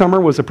 last summer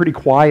was a pretty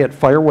quiet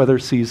fire weather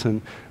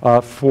season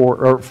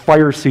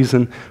fire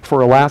season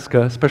for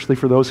Alaska, especially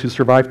for those who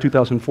survived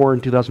 2004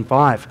 and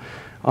 2005.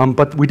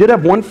 But we did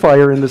have one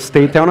fire in the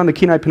state, down on the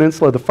Kenai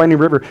Peninsula, the Funny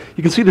River.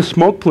 You can see the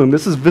smoke plume.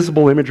 This is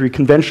visible imagery,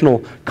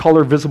 conventional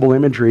color visible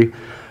imagery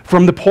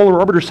from the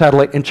Polar Orbiter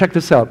satellite. And check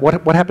this out.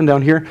 What happened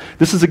down here?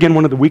 This is, again,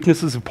 one of the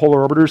weaknesses of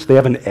polar orbiters. They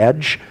have an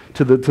edge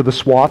to the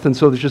swath, and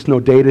so there's just no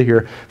data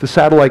here. The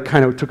satellite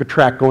kind of took a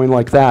track going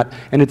like that,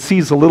 and it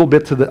sees a little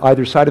bit to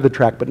either side of the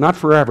track, but not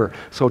forever,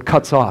 so it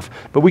cuts off.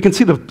 But we can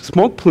see the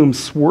smoke plume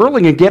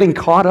swirling and getting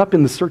caught up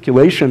in the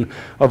circulation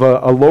of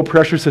a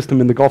low-pressure system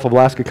in the Gulf of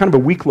Alaska, kind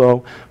of a weak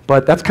low,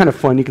 but that's kind of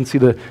fun. You can see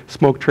the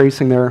smoke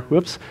tracing there.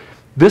 Whoops.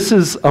 This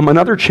is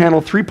another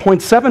channel,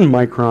 3.7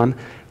 micron.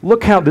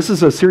 Look how, this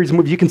is a series of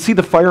movies. You can see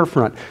the fire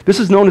front.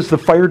 This is known as the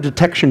fire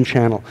detection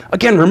channel.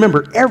 Again,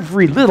 remember,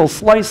 every little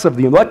slice of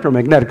the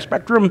electromagnetic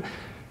spectrum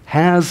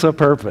has a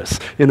purpose.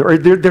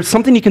 There's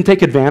something you can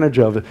take advantage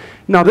of.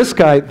 Now, this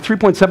guy,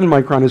 3.7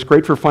 micron, is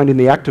great for finding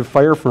the active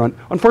fire front.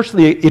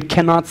 Unfortunately, it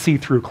cannot see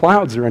through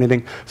clouds or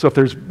anything, so if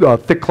there's a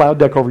thick cloud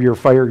deck over your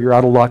fire, you're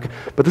out of luck.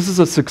 But this is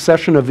a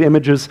succession of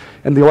images,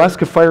 and the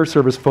Alaska Fire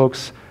Service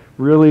folks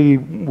really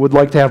would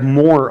like to have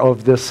more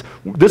of this.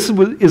 This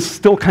is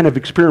still kind of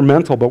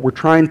experimental, but we're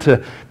trying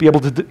to be able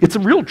to it's a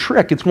real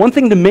trick. It's one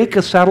thing to make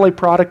a satellite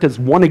product as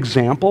one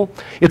example.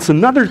 It's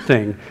another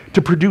thing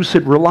to produce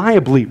it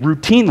reliably,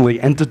 routinely,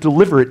 and to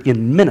deliver it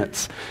in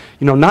minutes.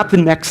 You know, not the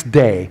next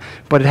day,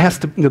 but it has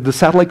to, you know, the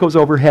satellite goes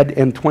overhead,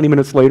 and 20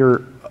 minutes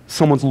later,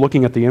 someone's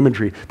looking at the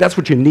imagery. That's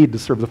what you need to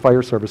serve the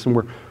fire service, and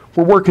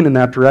we're working in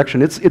that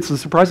direction. It's a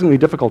surprisingly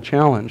difficult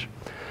challenge.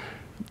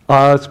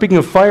 Speaking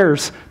of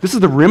fires, this is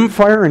the Rim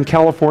Fire in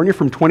California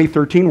from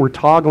 2013. We're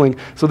toggling.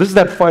 So this is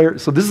that fire.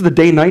 So this is the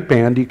day-night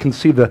band. You can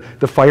see the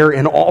fire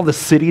in all the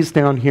cities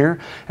down here.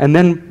 And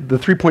then the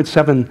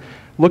 3.7,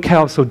 look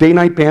how, so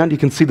day-night band, you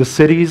can see the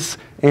cities.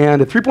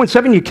 And at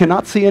 3.7, you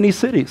cannot see any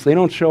cities. They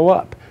don't show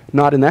up.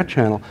 Not in that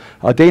channel.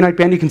 Day-night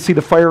band, you can see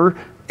the fire,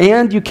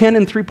 and you can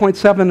in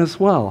 3.7 as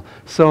well.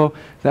 So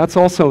that's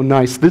also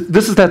nice.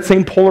 This is that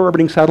same polar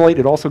orbiting satellite.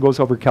 It also goes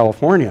over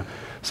California.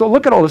 So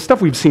look at all this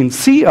stuff. We've seen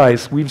sea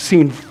ice, we've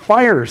seen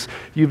fires,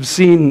 you've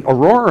seen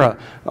aurora,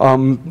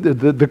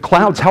 the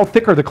clouds, how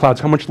thick are the clouds,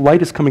 how much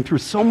light is coming through.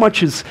 So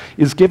much is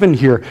given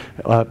here.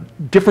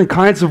 Different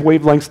kinds of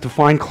wavelengths to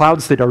find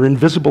clouds that are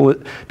invisible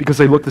because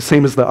they look the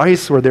same as the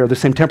ice or they're the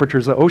same temperature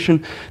as the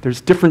ocean. There's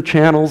different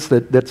channels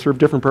that serve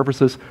different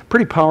purposes.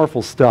 Pretty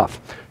powerful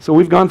stuff. So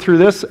we've gone through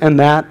this and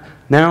that.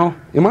 Now,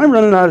 am I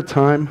running out of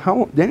time?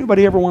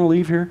 Anybody ever want to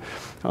leave here?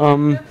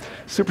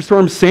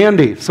 Superstorm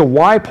Sandy. So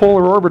why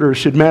polar orbiters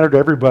should matter to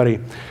everybody?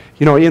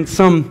 You know, in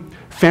some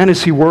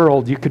fantasy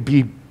world, you could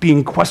be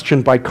being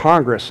questioned by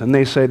Congress, and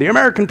they say, the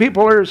American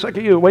people are sick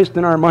of you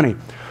wasting our money.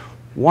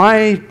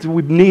 Why do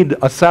we need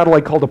a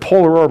satellite called a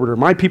polar orbiter?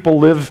 My people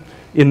live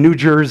in New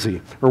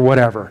Jersey or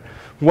whatever.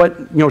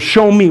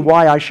 Show me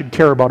why I should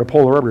care about a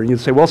polar orbiter. And you'd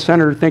say, well,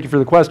 Senator, thank you for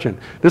the question.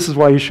 This is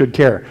why you should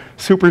care.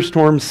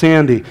 Superstorm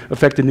Sandy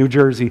affected New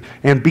Jersey,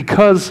 and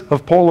because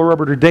of polar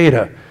orbiter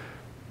data,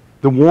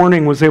 the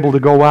warning was able to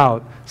go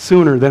out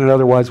sooner than it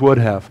otherwise would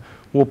have.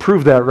 We'll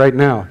prove that right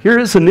now. Here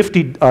is a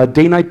nifty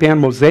day-night band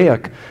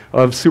mosaic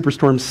of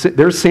superstorms.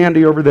 There's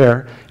Sandy over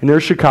there, and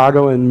there's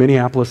Chicago and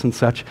Minneapolis and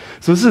such.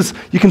 So this is,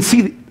 you can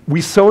see,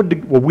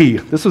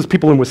 this was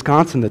people in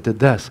Wisconsin that did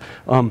this.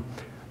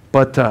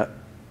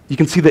 You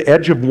can see the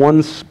edge of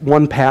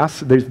one pass.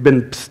 They've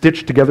been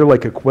stitched together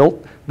like a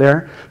quilt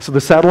there. So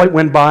the satellite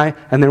went by,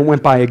 and then it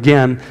went by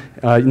again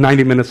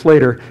 90 minutes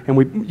later,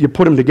 and you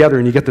put them together,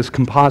 and you get this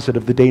composite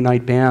of the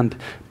day-night band.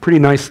 Pretty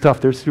nice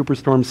stuff. There's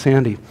Superstorm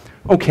Sandy.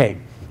 Okay,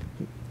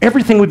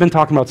 everything we've been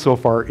talking about so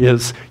far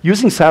is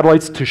using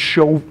satellites to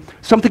show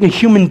something a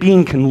human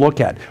being can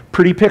look at.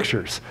 Pretty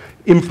pictures.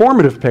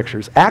 informative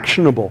pictures,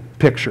 actionable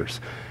pictures.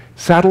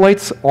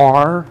 Satellites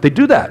they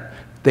do that.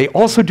 They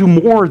also do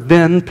more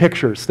than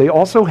pictures. They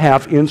also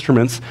have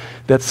instruments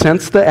that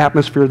sense the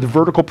atmosphere, the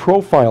vertical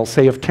profile,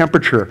 say, of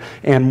temperature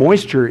and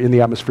moisture in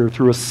the atmosphere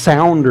through a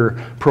sounder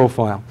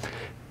profile.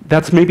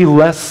 That's maybe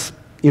less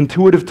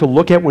intuitive to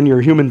look at when you're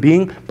a human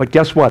being, but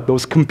guess what?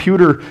 Those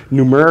computer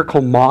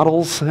numerical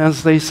models,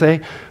 as they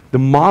say, the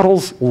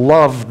models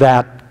love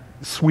that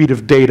suite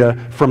of data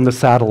from the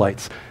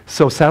satellites.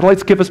 So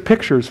satellites give us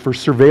pictures for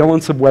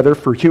surveillance of weather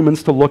for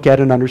humans to look at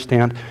and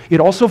understand. It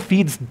also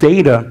feeds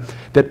data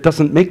that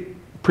doesn't make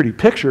pretty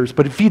pictures,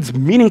 but it feeds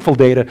meaningful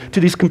data to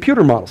these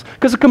computer models.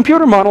 Because a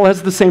computer model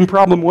has the same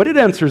problem when it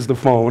answers the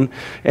phone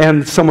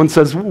and someone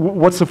says,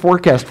 what's the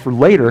forecast for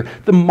later?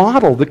 The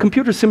model, the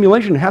computer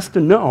simulation has to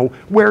know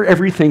where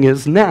everything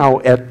is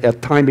now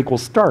at time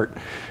equals start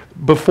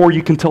before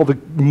you can tell the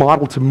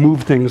model to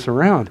move things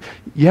around.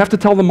 You have to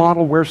tell the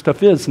model where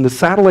stuff is, and the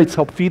satellites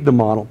help feed the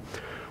model.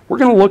 We're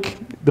going to look,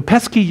 the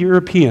pesky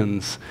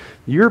Europeans.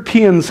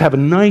 Europeans have a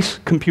nice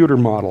computer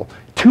model,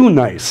 too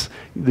nice.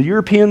 The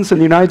Europeans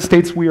and the United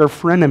States, we are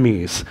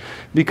frenemies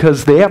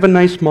because they have a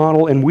nice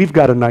model and we've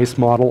got a nice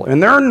model,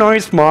 and their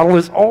nice model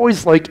is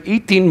always like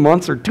 18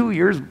 months or 2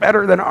 years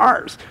better than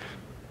ours.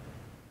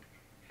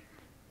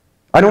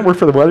 I don't work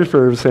for the Weather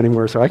Service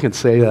anymore, so I can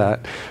say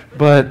that.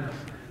 But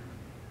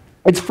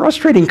it's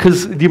frustrating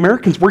because the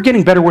Americans, we're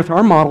getting better with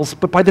our models,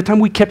 but by the time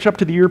we catch up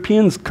to the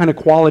Europeans' kind of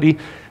quality,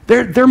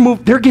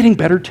 they're getting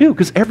better too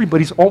because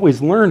everybody's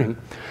always learning.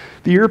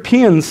 The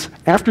Europeans,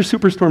 after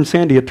Superstorm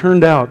Sandy, it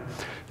turned out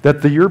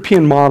that the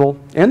European model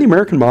and the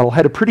American model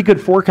had a pretty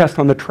good forecast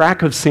on the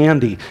track of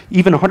Sandy,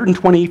 even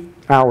 120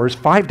 hours,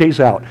 5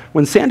 days out.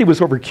 When Sandy was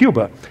over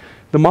Cuba,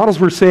 the models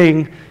were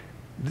saying,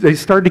 they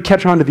started to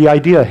catch on to the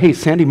idea, hey,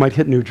 Sandy might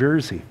hit New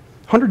Jersey,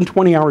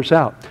 120 hours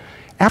out.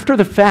 After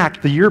the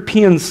fact, the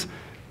Europeans,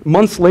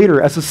 months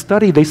later, as a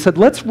study, they said,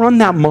 let's run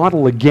that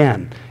model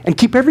again and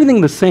keep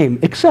everything the same,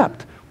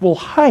 except we'll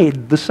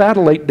hide the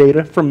satellite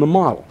data from the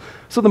model.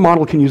 So the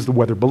model can use the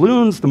weather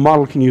balloons, the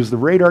model can use the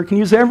radar, can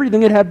use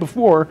everything it had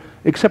before,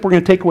 except we're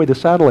going to take away the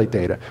satellite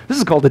data. This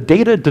is called a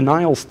data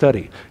denial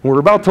study. And we're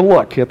about to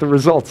look at the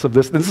results of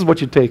this. This is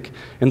what you take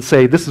and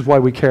say, this is why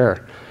we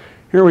care.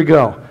 Here we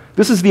go.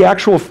 This is the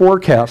actual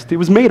forecast. It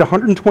was made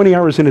 120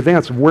 hours in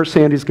advance of where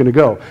Sandy's going to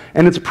go,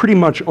 and it's pretty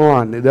much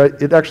on.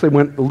 It actually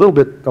went a little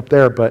bit up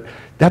there, but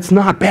that's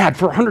not bad.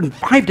 For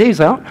 105 days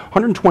out,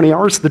 120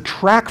 hours, the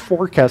track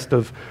forecast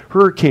of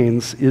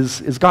hurricanes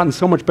is gotten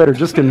so much better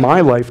just in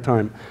my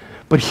lifetime.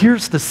 But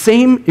here's the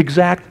same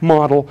exact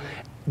model,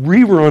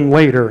 rerun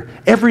later.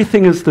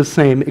 Everything is the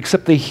same,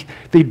 except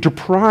they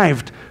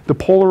deprived the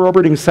polar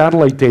orbiting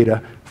satellite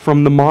data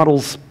from the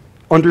model's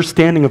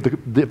understanding of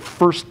the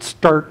first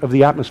start of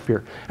the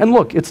atmosphere. And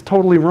look, it's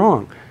totally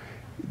wrong.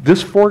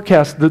 This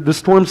forecast, the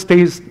storm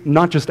stays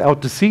not just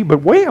out to sea,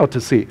 but way out to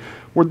sea.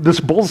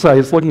 This bullseye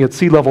is looking at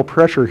sea level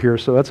pressure here,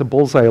 so that's a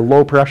bullseye, a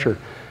low pressure.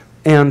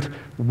 And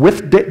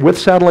with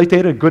satellite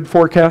data, good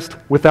forecast.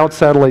 Without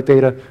satellite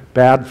data,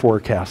 bad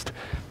forecast.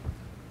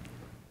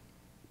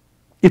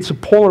 It's a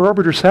polar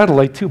orbiter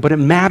satellite too, but it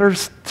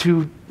matters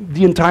to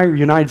the entire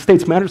United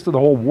States, matters to the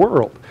whole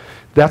world.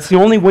 That's the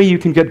only way you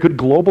can get good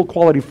global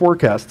quality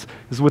forecasts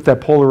is with that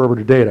polar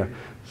orbiter data.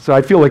 So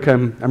I feel like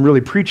I'm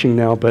really preaching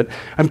now, but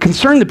I'm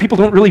concerned that people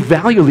don't really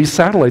value these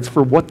satellites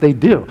for what they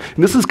do.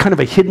 And this is kind of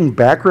a hidden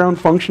background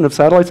function of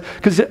satellites,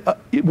 because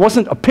it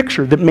wasn't a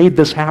picture that made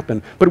this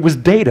happen, but it was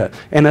data,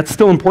 and that's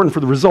still important for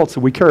the results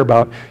that we care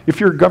about. If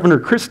you're Governor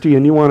Christie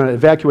and you want to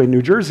evacuate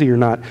New Jersey or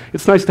not,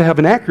 it's nice to have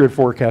an accurate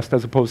forecast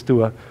as opposed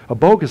to a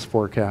bogus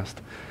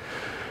forecast.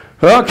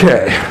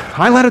 Okay,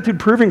 High Latitude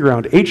Proving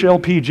Ground,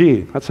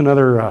 HLPG, that's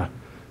another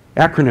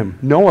acronym.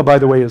 NOAA, by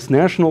the way, is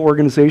National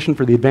Organization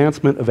for the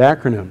Advancement of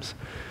Acronyms.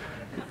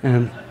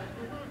 And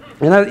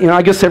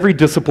I guess every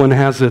discipline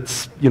has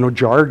its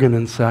jargon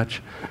and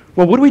such.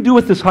 Well, what do we do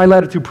with this High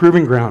Latitude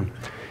Proving Ground?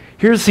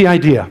 Here's the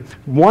idea.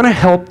 We want to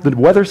help the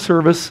Weather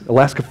Service,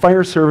 Alaska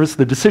Fire Service,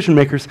 the decision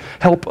makers,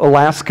 help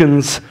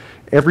Alaskans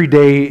every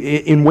day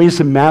in ways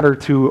that matter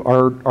to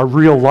our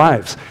real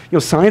lives.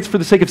 Science for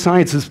the sake of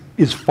science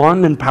is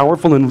fun and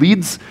powerful and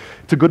leads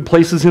to good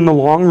places in the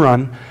long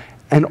run.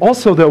 And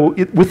also, though,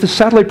 with the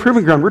satellite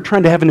proving ground, we're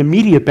trying to have an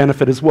immediate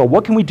benefit as well.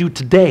 What can we do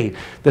today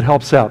that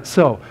helps out?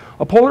 So,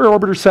 a polar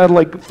orbiter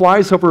satellite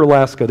flies over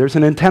Alaska. There's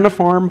an antenna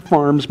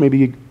farms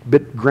maybe a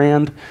bit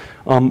grand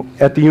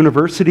at the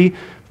university,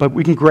 but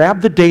we can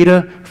grab the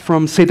data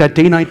from, say, that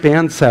day-night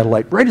band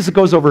satellite, right as it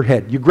goes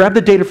overhead. You grab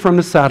the data from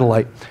the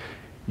satellite,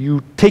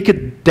 you take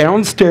it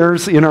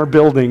downstairs in our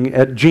building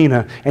at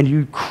GINA, and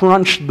you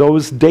crunch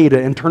those data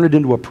and turn it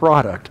into a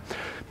product.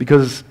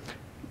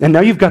 And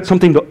now you've got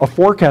something that a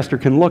forecaster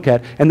can look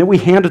at, and then we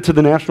hand it to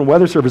the National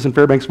Weather Service in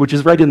Fairbanks, which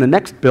is right in the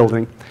next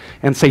building,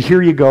 and say,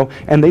 here you go,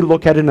 and they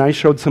look at it, and I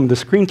showed some of the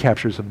screen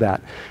captures of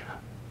that.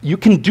 You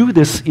can do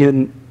this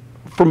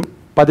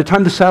by the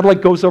time the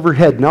satellite goes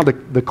overhead, now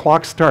the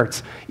clock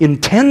starts, in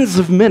tens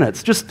of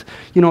minutes, just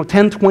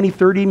 10, 20,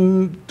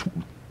 30,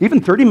 Even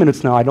 30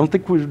 minutes now, I don't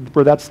think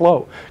we're that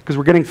slow, because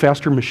we're getting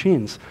faster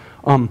machines.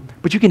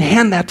 But you can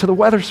hand that to the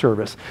Weather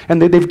Service,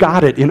 and they've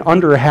got it in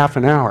under a half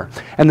an hour.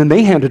 And then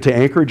they hand it to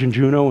Anchorage and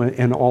Juneau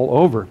and all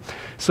over.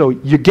 So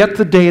you get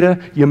the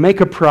data, you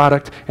make a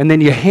product, and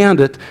then you hand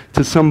it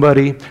to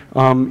somebody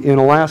in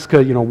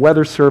Alaska,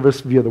 Weather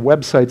Service via the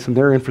websites and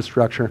their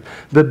infrastructure.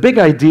 The big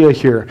idea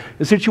here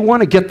is that you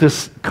want to get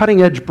this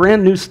cutting-edge,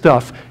 brand-new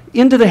stuff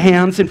into the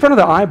hands, in front of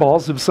the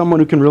eyeballs of someone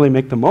who can really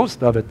make the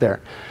most of it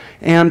there.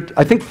 And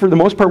I think for the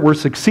most part we're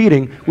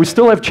succeeding. We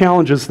still have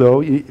challenges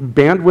though.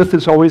 Bandwidth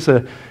is always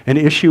an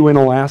issue in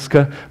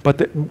Alaska,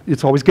 but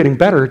it's always getting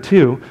better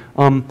too.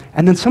 And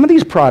then some of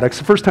these products,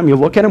 the first time you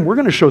look at them, we're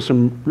going to show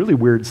some really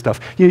weird stuff.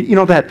 You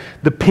know that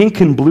the pink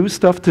and blue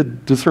stuff to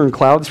discern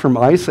clouds from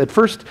ice? At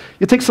first,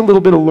 it takes a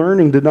little bit of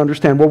learning to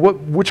understand, well,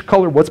 which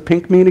color, what's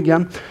pink mean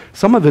again?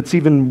 Some of it's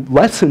even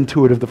less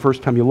intuitive the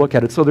first time you look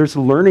at it, so there's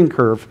a learning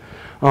curve.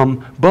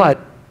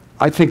 But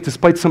I think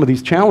despite some of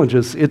these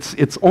challenges,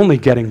 it's only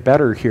getting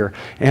better here.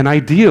 And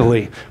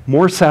ideally,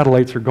 more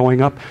satellites are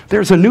going up.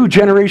 There's a new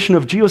generation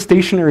of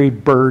geostationary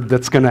bird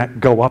that's going to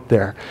go up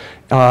there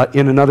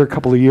in another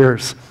couple of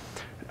years.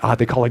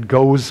 They call it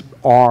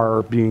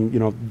GOES-R,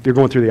 they're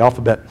going through the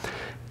alphabet.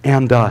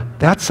 And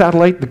that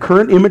satellite, the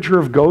current imager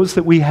of GOES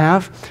that we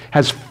have,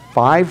 has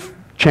 5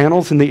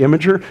 channels in the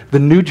imager. The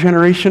new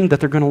generation that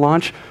they're going to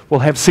launch will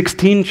have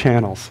 16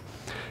 channels.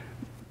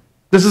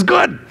 This is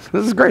good.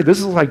 This is great. This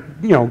is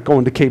like,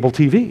 going to cable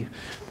TV.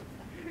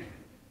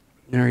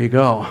 There you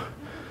go.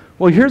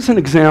 Well, here's an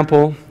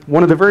example.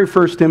 One of the very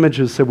first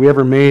images that we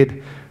ever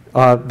made.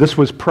 This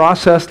was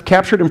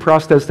captured and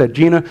processed at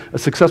Gina, a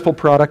successful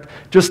product,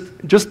 just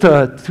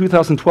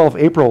 2012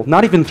 April,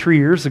 not even 3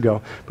 years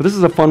ago. But this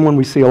is a fun one.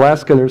 We see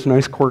Alaska. There's a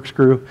nice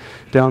corkscrew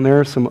down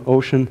there, some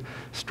ocean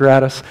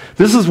stratus.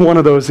 This is one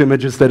of those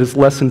images that is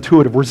less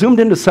intuitive. We're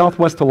zoomed into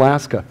southwest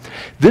Alaska.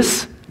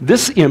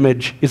 This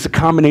image is a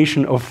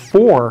combination of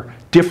 4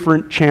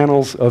 different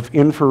channels of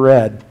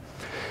infrared.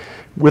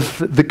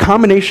 The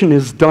combination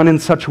is done in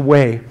such a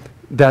way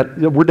that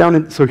we're down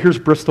in, so here's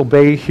Bristol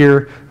Bay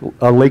here,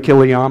 Lake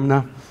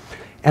Iliamna.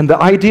 And the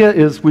idea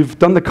is we've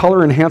done the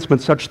color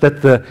enhancement such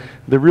that the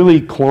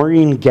really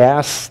chlorine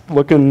gas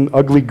looking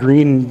ugly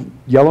green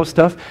yellow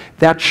stuff,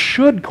 that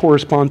should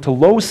correspond to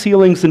low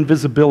ceilings and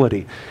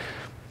visibility.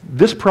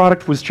 This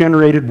product was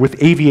generated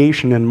with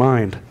aviation in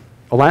mind.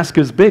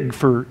 Alaska is big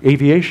for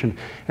aviation.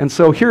 And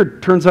so here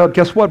it turns out,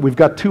 guess what? We've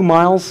got 2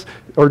 miles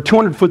or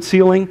 200-foot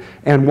ceiling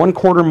and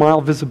 1/4 mile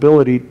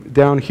visibility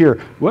down here.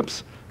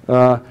 Whoops.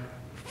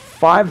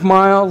 5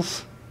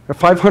 miles, or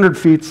 500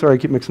 feet, sorry, I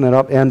keep mixing that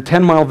up, and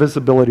 10-mile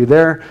visibility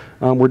there.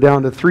 We're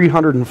down to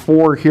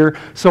 304 here.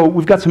 So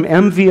we've got some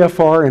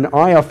MVFR and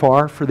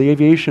IFR for the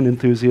aviation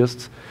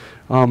enthusiasts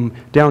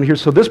down here.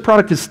 So this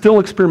product is still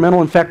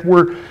experimental. In fact,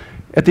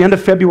 at the end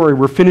of February,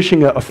 we're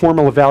finishing a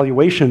formal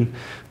evaluation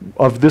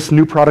of this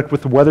new product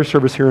with the Weather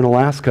Service here in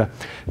Alaska.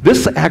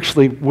 This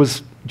actually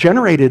was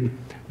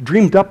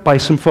dreamed up by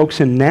some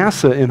folks in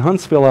NASA in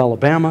Huntsville,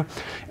 Alabama,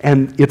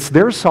 and it's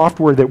their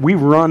software that we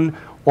run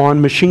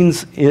on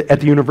machines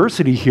at the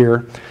university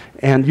here,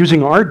 and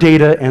using our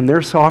data and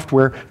their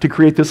software to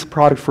create this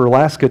product for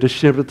Alaska to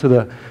ship it to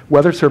the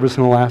Weather Service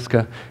in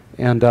Alaska.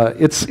 And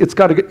it's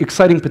got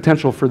exciting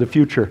potential for the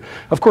future.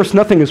 Of course,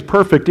 nothing is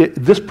perfect.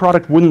 This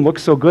product wouldn't look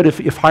so good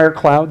if higher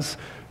clouds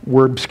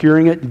were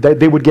obscuring it.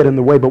 They would get in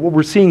the way. But what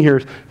we're seeing here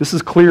is this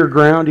is clear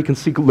ground. You can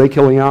see Lake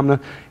Iliamna.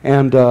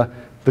 And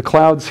the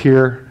clouds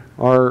here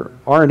are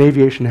an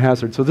aviation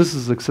hazard. So this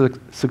is a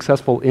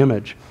successful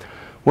image.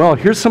 Well,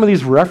 here's some of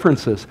these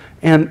references.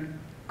 And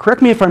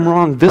correct me if I'm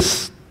wrong,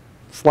 this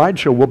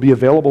slideshow will be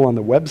available on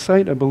the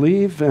website, I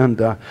believe,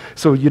 and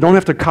so you don't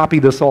have to copy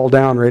this all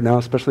down right now,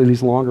 especially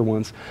these longer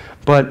ones.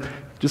 But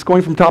just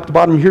going from top to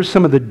bottom, here's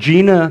some of the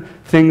GINA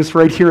things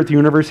right here at the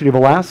University of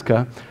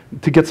Alaska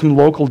to get some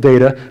local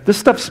data. This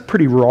stuff's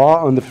pretty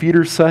raw on the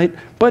feeder site,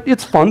 but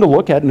it's fun to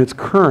look at and it's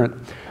current.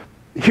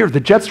 Here, the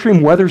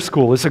Jetstream Weather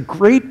School is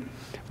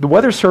the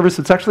Weather Service,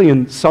 it's actually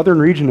in southern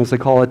region, as they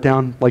call it,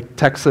 down like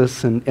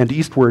Texas and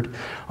eastward.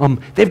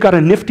 They've got a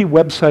nifty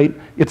website.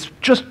 It's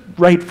just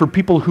right for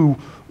people who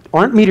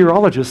aren't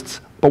meteorologists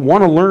but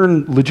want to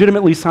learn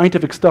legitimately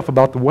scientific stuff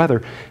about the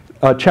weather.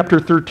 Chapter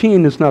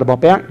 13 is not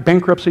about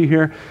bankruptcy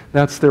here.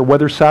 That's their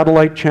weather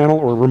satellite channel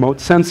or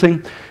remote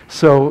sensing.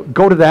 So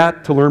go to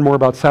that to learn more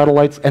about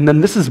satellites. And then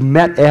this is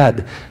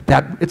METED.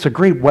 It's a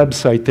great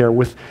website there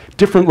with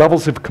different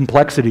levels of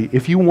complexity.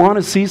 If you want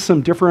to see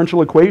some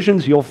differential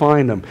equations, you'll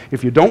find them.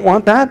 If you don't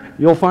want that,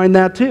 you'll find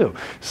that too.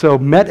 So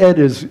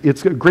METED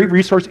it's a great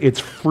resource. It's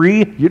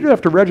free. You do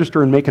have to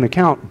register and make an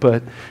account,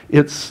 but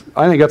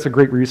I think that's a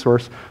great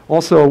resource.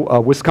 Also,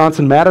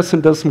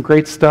 Wisconsin-Madison does some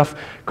great stuff.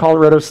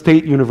 Colorado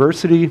State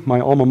University, my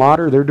alma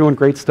mater, they're doing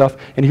great stuff.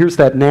 And here's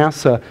that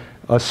NASA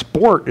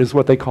SPORT is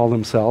what they call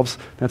themselves.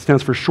 That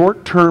stands for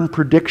Short-Term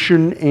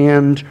Prediction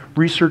and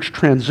Research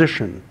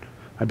Transition,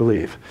 I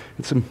believe.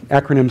 It's an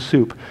acronym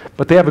soup.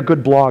 But they have a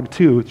good blog,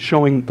 too,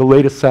 showing the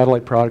latest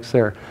satellite products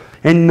there.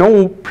 And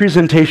no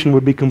presentation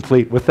would be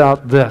complete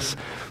without this.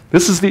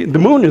 The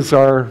moon is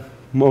our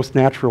most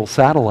natural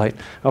satellite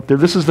up there.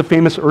 This is the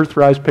famous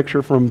Earthrise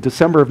picture from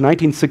December of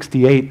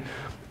 1968,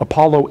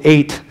 Apollo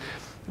 8,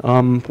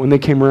 when they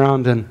came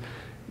around. And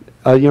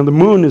the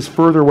moon is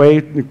further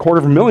away,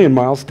 250,000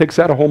 miles. It takes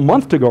that a whole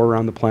month to go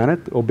around the planet,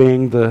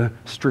 obeying the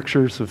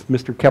strictures of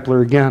Mr.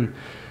 Kepler again.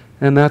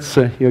 And that's,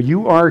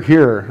 you are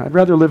here. I'd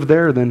rather live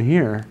there than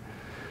here.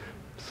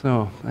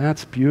 So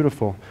that's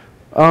beautiful.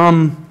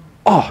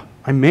 Oh,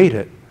 I made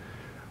it.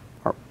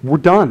 We're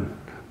done.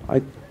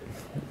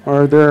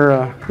 Are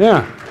there,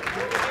 yeah.